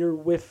with and you're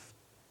with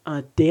on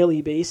a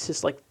daily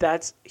basis,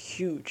 that's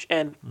huge,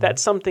 and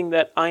that's something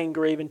that I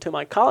engrave into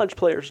my college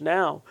players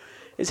now,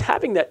 is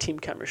having that team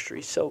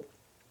chemistry. So,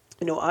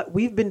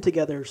 we've been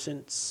together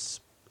since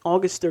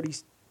August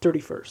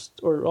 31st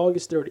or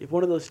August 30th,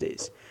 one of those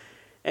days.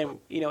 And,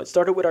 it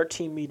started with our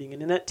team meeting.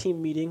 And in that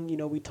team meeting,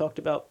 we talked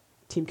about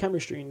team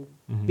chemistry and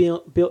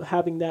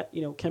having that,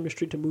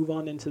 chemistry to move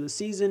on into the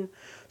season.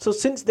 So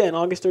since then,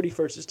 August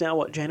 31st is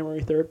now,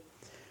 January 3rd?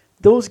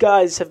 Those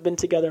guys have been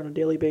together on a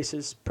daily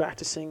basis,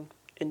 practicing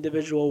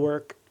individual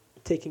work,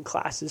 taking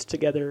classes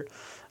together,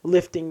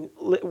 lifting,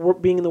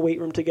 being in the weight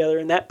room together,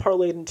 and that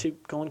parlayed into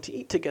going to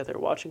eat together,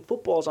 watching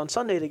footballs on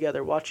Sunday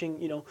together,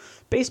 watching,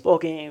 baseball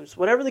games,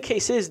 whatever the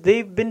case is.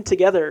 They've been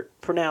together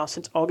for now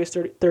since August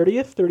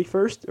 30th,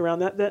 31st, around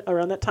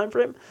that time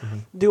frame,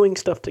 doing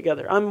stuff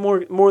together. I'm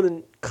more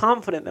than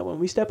confident that when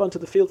we step onto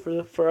the field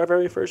for our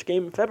very first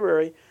game in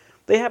February,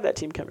 they have that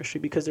team chemistry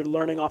because they're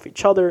learning off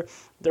each other,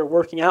 they're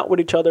working out with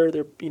each other,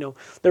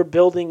 they're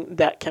building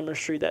that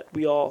chemistry that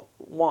we all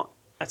want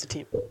as a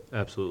team.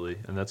 Absolutely,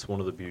 and that's one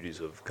of the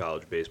beauties of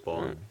college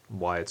baseball and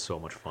why it's so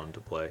much fun to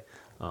play.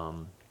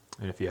 And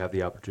if you have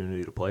the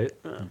opportunity to play it,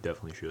 you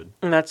definitely should.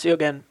 And that's,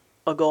 again,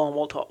 a goal, and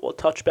we'll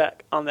touch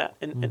back on that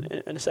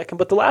in a second.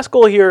 But the last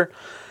goal here,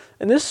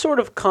 and this sort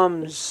of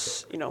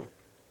comes,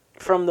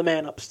 from the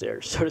man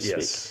upstairs, so to speak.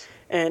 Yes.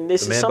 And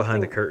this the is man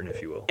behind the curtain,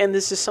 if you will. And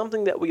this is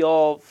something that we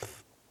all,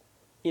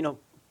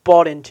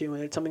 bought into,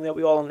 and it's something that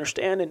we all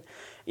understand. And,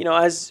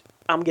 as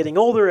I'm getting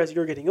older, as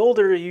you're getting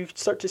older, you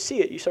start to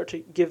see it. You start to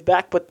give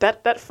back. But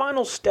that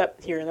final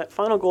step here and that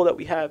final goal that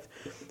we have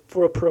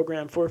for a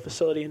program, for a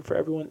facility, and for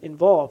everyone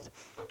involved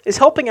is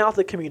helping out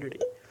the community.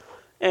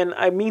 And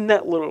I mean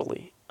that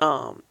literally.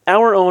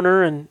 Our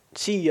owner and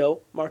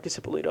CEO, Marcus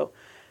Ippolito,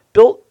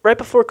 built, right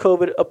before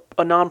COVID,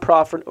 a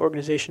nonprofit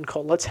organization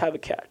called Let's Have a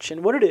Catch.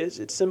 And what it is,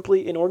 it's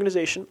simply an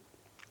organization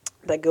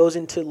that goes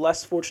into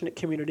less fortunate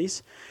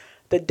communities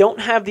that don't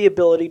have the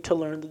ability to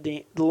learn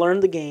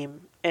the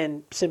game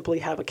and simply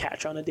have a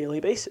catch on a daily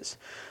basis.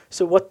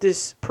 So what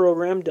this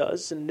program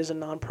does, and it is a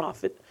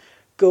nonprofit,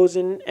 goes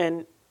in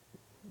and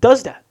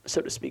does that,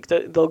 so to speak.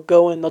 They'll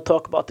go in, they'll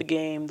talk about the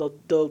game,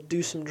 they'll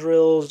do some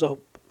drills,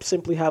 they'll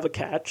simply have a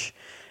catch.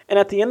 And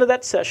at the end of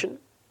that session,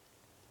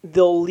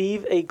 they'll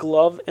leave a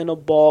glove and a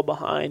ball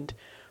behind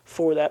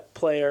for that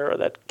player or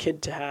that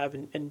kid to have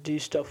and do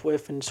stuff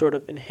with and sort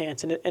of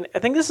enhance. And I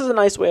think this is a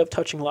nice way of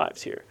touching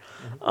lives here.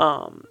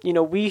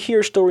 We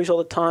hear stories all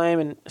the time,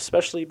 and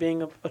especially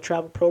being a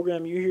travel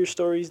program, you hear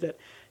stories that,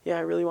 I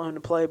really want him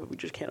to play, but we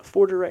just can't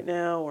afford it right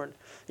now. Or,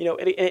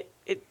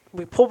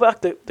 we pull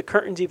back the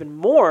curtains even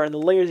more and the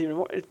layers even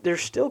more.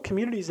 There's still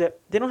communities that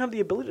they don't have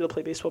the ability to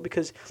play baseball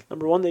because,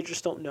 number one, they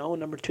just don't know, and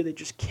number two, they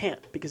just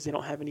can't because they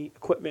don't have any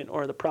equipment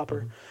or the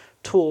proper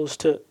tools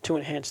to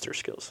enhance their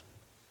skills.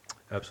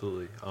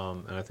 Absolutely,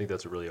 and I think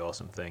that's a really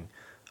awesome thing.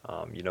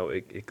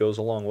 It goes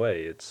a long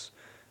way. It's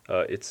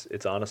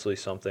honestly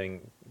something.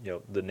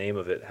 The name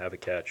of it, Have a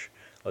Catch,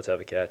 Let's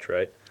Have a Catch,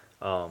 right?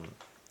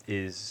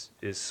 Is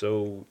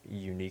so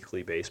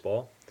uniquely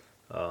baseball,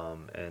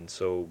 and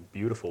so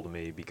beautiful to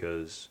me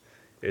because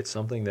it's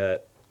something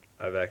that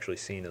I've actually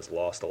seen is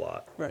lost a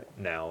lot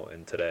now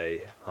and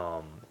today.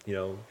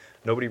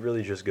 Nobody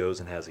really just goes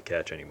and has a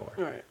catch anymore.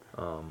 Right.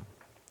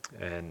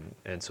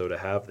 And so to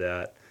have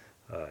that,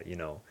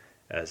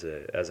 as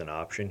an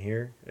option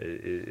here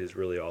is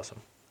really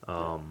awesome.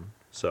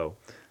 So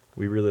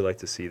we really like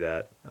to see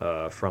that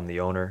from the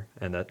owner,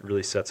 and that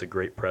really sets a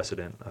great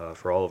precedent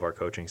for all of our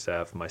coaching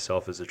staff,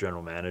 myself as a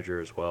general manager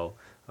as well,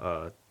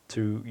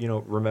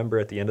 to remember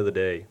at the end of the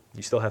day,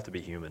 you still have to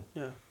be human.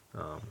 Yeah.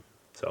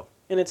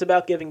 And it's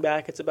about giving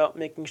back. It's about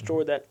making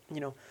sure that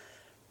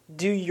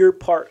do your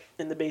part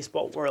in the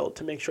baseball world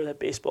to make sure that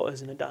baseball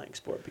isn't a dying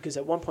sport, because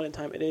at one point in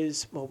time it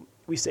is. Well,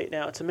 we say it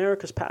now. It's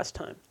America's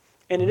pastime.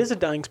 And it is a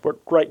dying sport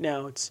right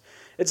now.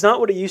 It's not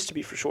what it used to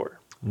be for sure.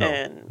 No,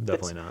 and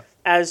definitely not.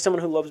 As someone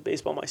who loves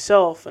baseball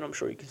myself, and I'm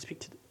sure you can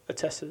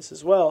attest to this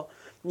as well,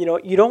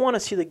 you don't want to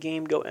see the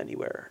game go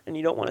anywhere, and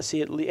you don't want to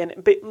see it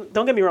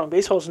don't get me wrong,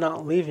 baseball's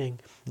not leaving.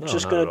 It's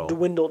just going to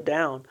dwindle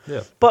down.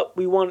 Yeah. But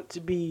we want it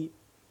to be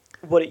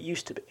what it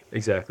used to be.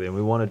 Exactly, and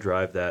we want to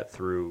drive that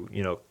through,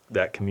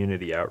 that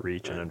community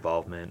outreach and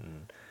involvement,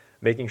 and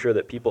making sure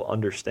that people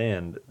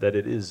understand that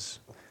it is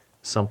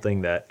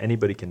something that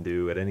anybody can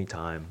do at any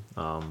time.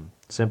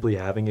 Simply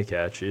having a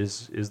catch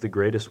is the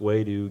greatest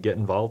way to get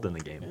involved in the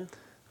game.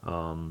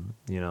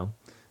 Yeah.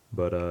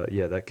 But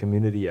that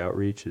community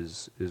outreach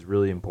is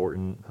really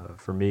important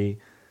for me.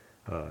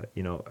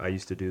 I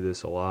used to do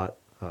this a lot.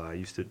 I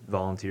used to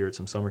volunteer at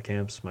some summer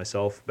camps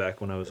myself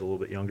back when I was a little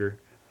bit younger,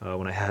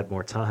 when I had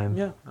more time.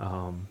 Yeah.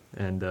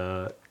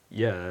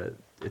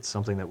 It's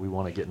something that we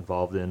want to get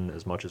involved in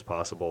as much as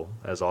possible,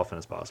 as often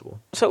as possible.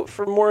 So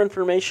for more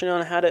information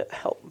on how to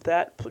help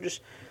that,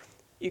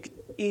 you could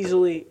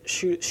easily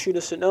shoot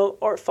us a note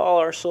or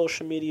follow our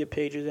social media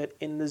pages at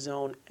In The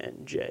Zone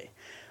NJ.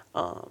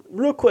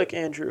 Real quick,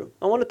 Andrew,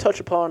 I want to touch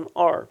upon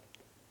our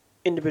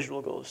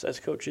individual goals as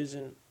coaches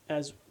and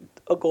as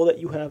a goal that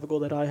you have, a goal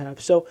that I have.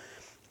 So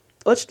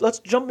let's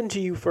jump into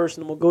you first,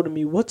 and then we'll go to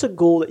me. What's a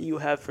goal that you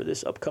have for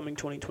this upcoming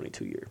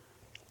 2022 year?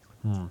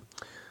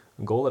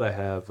 A goal that I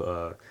have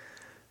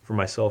for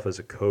myself as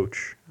a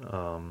coach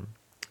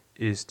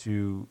is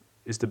to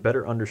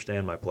better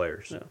understand my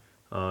players. Yeah.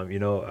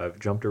 I've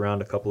jumped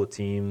around a couple of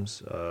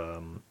teams,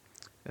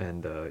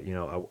 and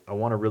I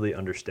want to really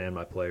understand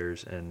my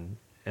players and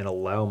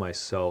allow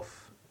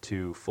myself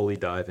to fully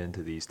dive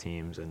into these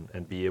teams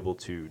and be able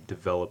to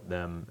develop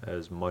them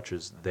as much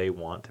as they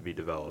want to be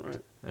developed,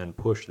 and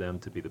push them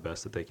to be the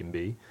best that they can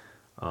be,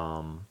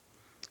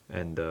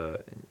 and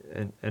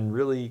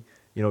really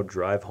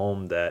drive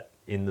home that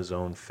in the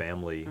zone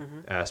family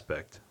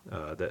aspect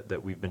that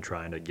we've been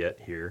trying to get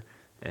here,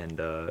 and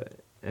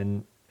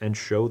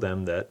show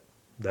them that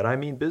I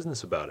mean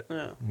business about it.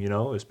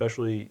 Yeah.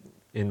 Especially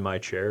in my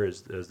chair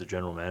as the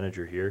general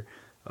manager here,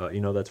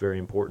 that's very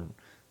important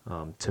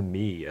to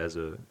me as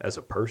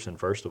a person,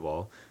 first of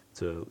all,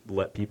 to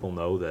let people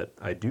know that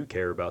I do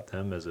care about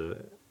them as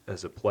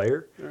a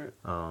player,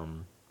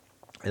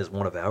 as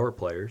one of our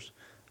players,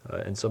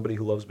 and somebody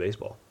who loves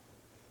baseball.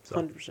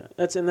 100%.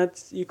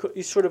 That's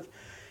you sort of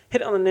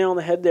hit on the nail on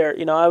the head there.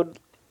 I would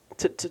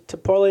to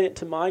parlay it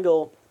to my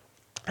goal.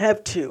 I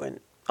have two, and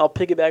I'll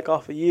piggyback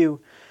off of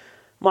you.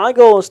 My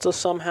goal is to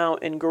somehow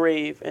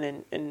engrave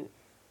and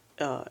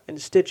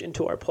stitch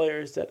into our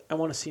players that I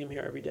want to see them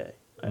here every day.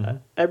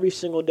 Every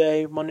single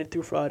day, Monday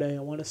through Friday,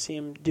 I want to see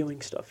them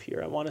doing stuff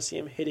here. I want to see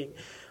them hitting.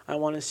 I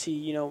want to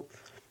see,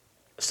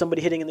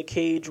 somebody hitting in the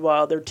cage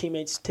while their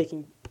teammates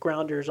taking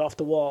grounders off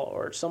the wall,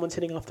 or someone's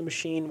hitting off the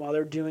machine while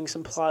they're doing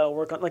some plyo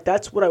work.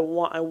 That's what I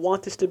want. I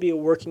want this to be a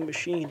working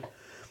machine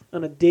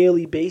on a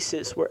daily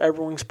basis where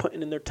everyone's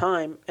putting in their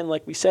time, and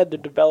like we said, they're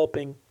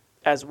developing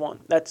as one.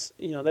 That's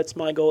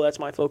my goal. That's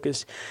my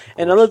focus.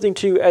 And another thing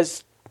too,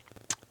 as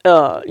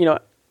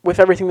with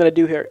everything that I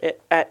do here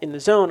at In The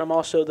Zone, I'm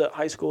also the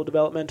high school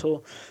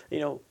developmental,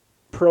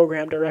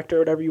 program director,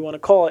 whatever you want to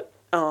call it.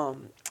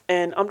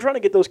 And I'm trying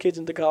to get those kids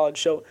into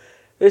college. So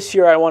this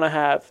year I want to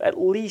have at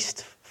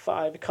least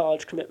 5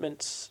 college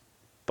commitments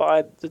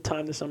by the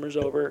time the summer's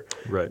over.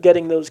 Right.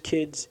 Getting those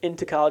kids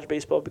into college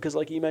baseball, because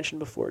like you mentioned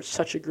before, it's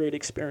such a great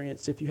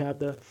experience. If you have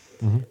the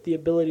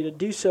ability to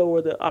do so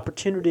or the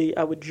opportunity,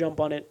 I would jump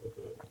on it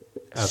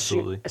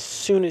Absolutely. as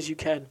soon as you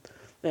can.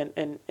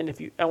 And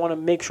I want to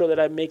make sure that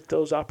I make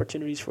those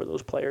opportunities for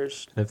those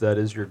players. If that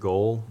is your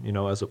goal,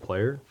 as a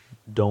player,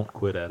 don't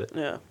quit at it.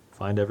 Yeah.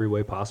 Find every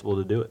way possible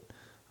to do it.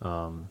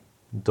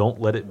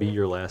 Don't let it be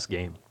your last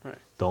game. Right.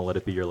 Don't let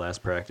it be your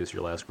last practice,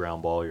 your last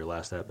ground ball, your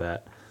last at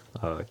bat.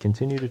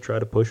 Continue to try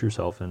to push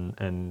yourself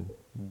and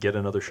get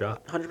another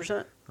shot.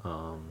 100%.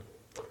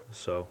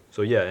 So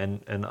yeah,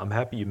 and I'm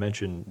happy you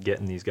mentioned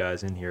getting these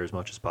guys in here as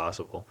much as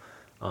possible.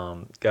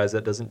 Guys,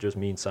 that doesn't just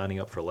mean signing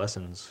up for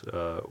lessons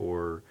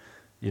or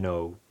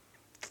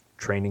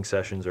training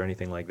sessions or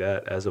anything like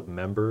that. As a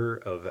member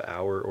of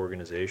our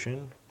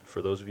organization,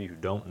 for those of you who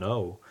don't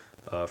know,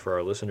 for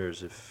our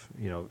listeners, if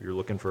you're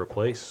looking for a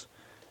place,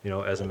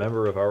 as a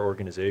member of our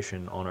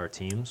organization on our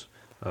teams,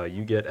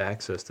 you get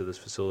access to this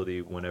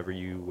facility whenever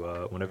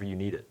you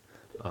need it.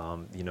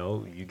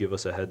 You give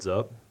us a heads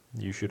up.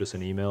 You shoot us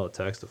an email, a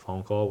text, a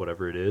phone call,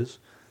 whatever it is.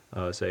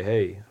 Say,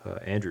 hey,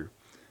 Andrew,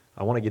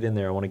 I want to get in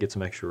there. I want to get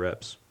some extra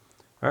reps.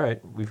 All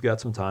right, we've got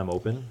some time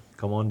open.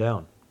 Come on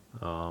down.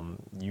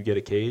 You get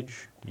a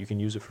cage. You can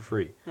use it for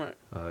free. Right.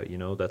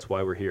 That's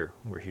why we're here.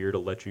 We're here to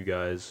let you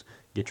guys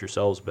get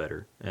yourselves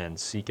better and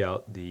seek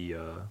out the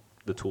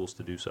tools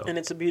to do so. And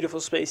it's a beautiful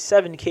space.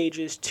 7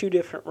 cages, 2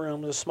 different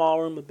rooms, a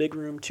small room, a big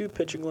room, 2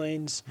 pitching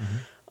lanes. Mm-hmm.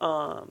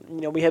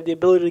 We have the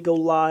ability to go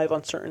live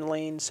on certain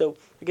lanes. So,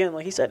 again,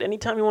 like he said,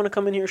 anytime you want to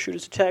come in here, shoot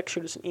us a text,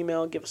 shoot us an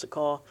email, give us a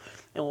call,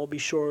 and we'll be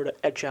sure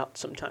to etch out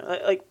sometime.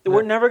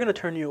 We're never going to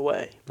turn you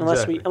away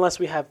unless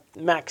we have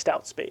maxed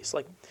out space.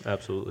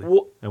 Absolutely.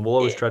 We'll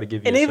always try to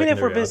give you and a even if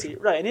we're secondary busy,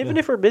 option. right? And even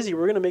if we're busy,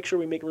 we're going to make sure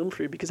we make room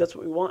for you because that's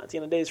what we want at the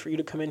end of the day is for you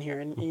to come in here.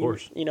 And of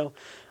course.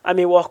 I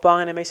may walk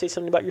by and I may say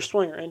something about your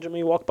swing, or Andrew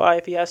may walk by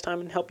if he has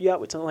time and help you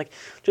out with something.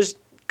 Just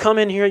come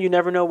in here. You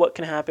never know what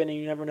can happen, and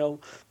you never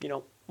know,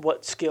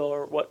 what skill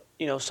or what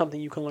something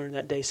you can learn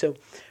that day. So,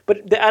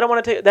 but I don't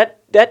want to take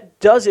that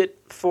does it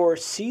for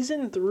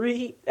season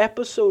 3,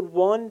 episode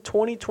 1,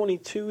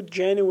 2022,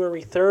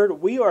 January 3rd.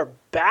 We are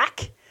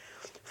back,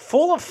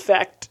 full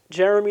effect.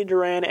 Jeremy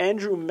Duran,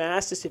 Andrew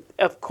Mastis.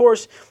 Of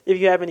course, if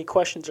you have any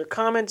questions or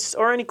comments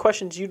or any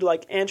questions you'd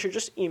like answered,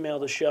 just email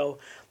the show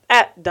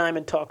at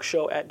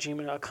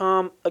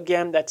diamondtalkshow@gmail.com.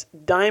 Again, that's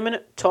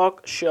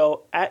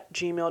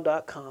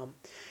diamondtalkshow@gmail.com.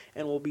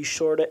 And we'll be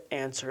sure to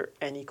answer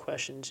any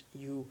questions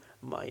you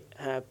might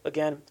have.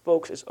 Again,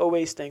 folks, as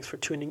always, thanks for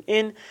tuning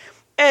in.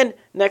 And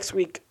next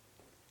week,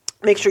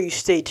 make sure you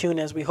stay tuned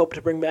as we hope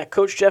to bring back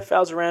Coach Jeff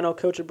Falzerano,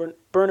 coach of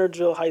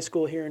Bernardsville High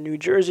School here in New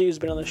Jersey, who's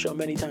been on the show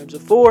many times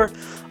before.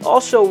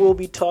 Also, we'll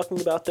be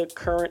talking about the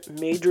current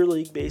Major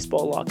League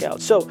Baseball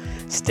lockout. So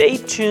stay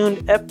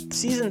tuned.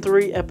 Season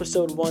 3,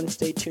 Episode 1.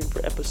 Stay tuned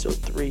for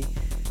Episode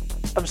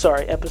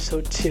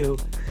 2.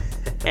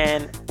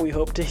 And we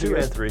hope to hear 2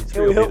 and 3.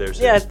 3 will be there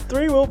soon. Yeah,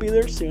 3 will be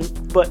there soon.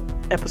 But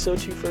Episode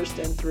 2 first,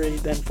 then 3,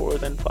 then 4,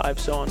 then 5,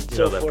 so on and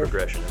so that forth.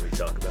 progression that we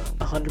talk about.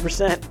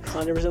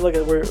 100%. Look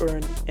at we're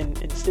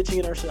in stitching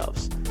it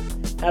ourselves.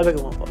 Have a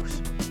good one,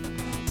 folks.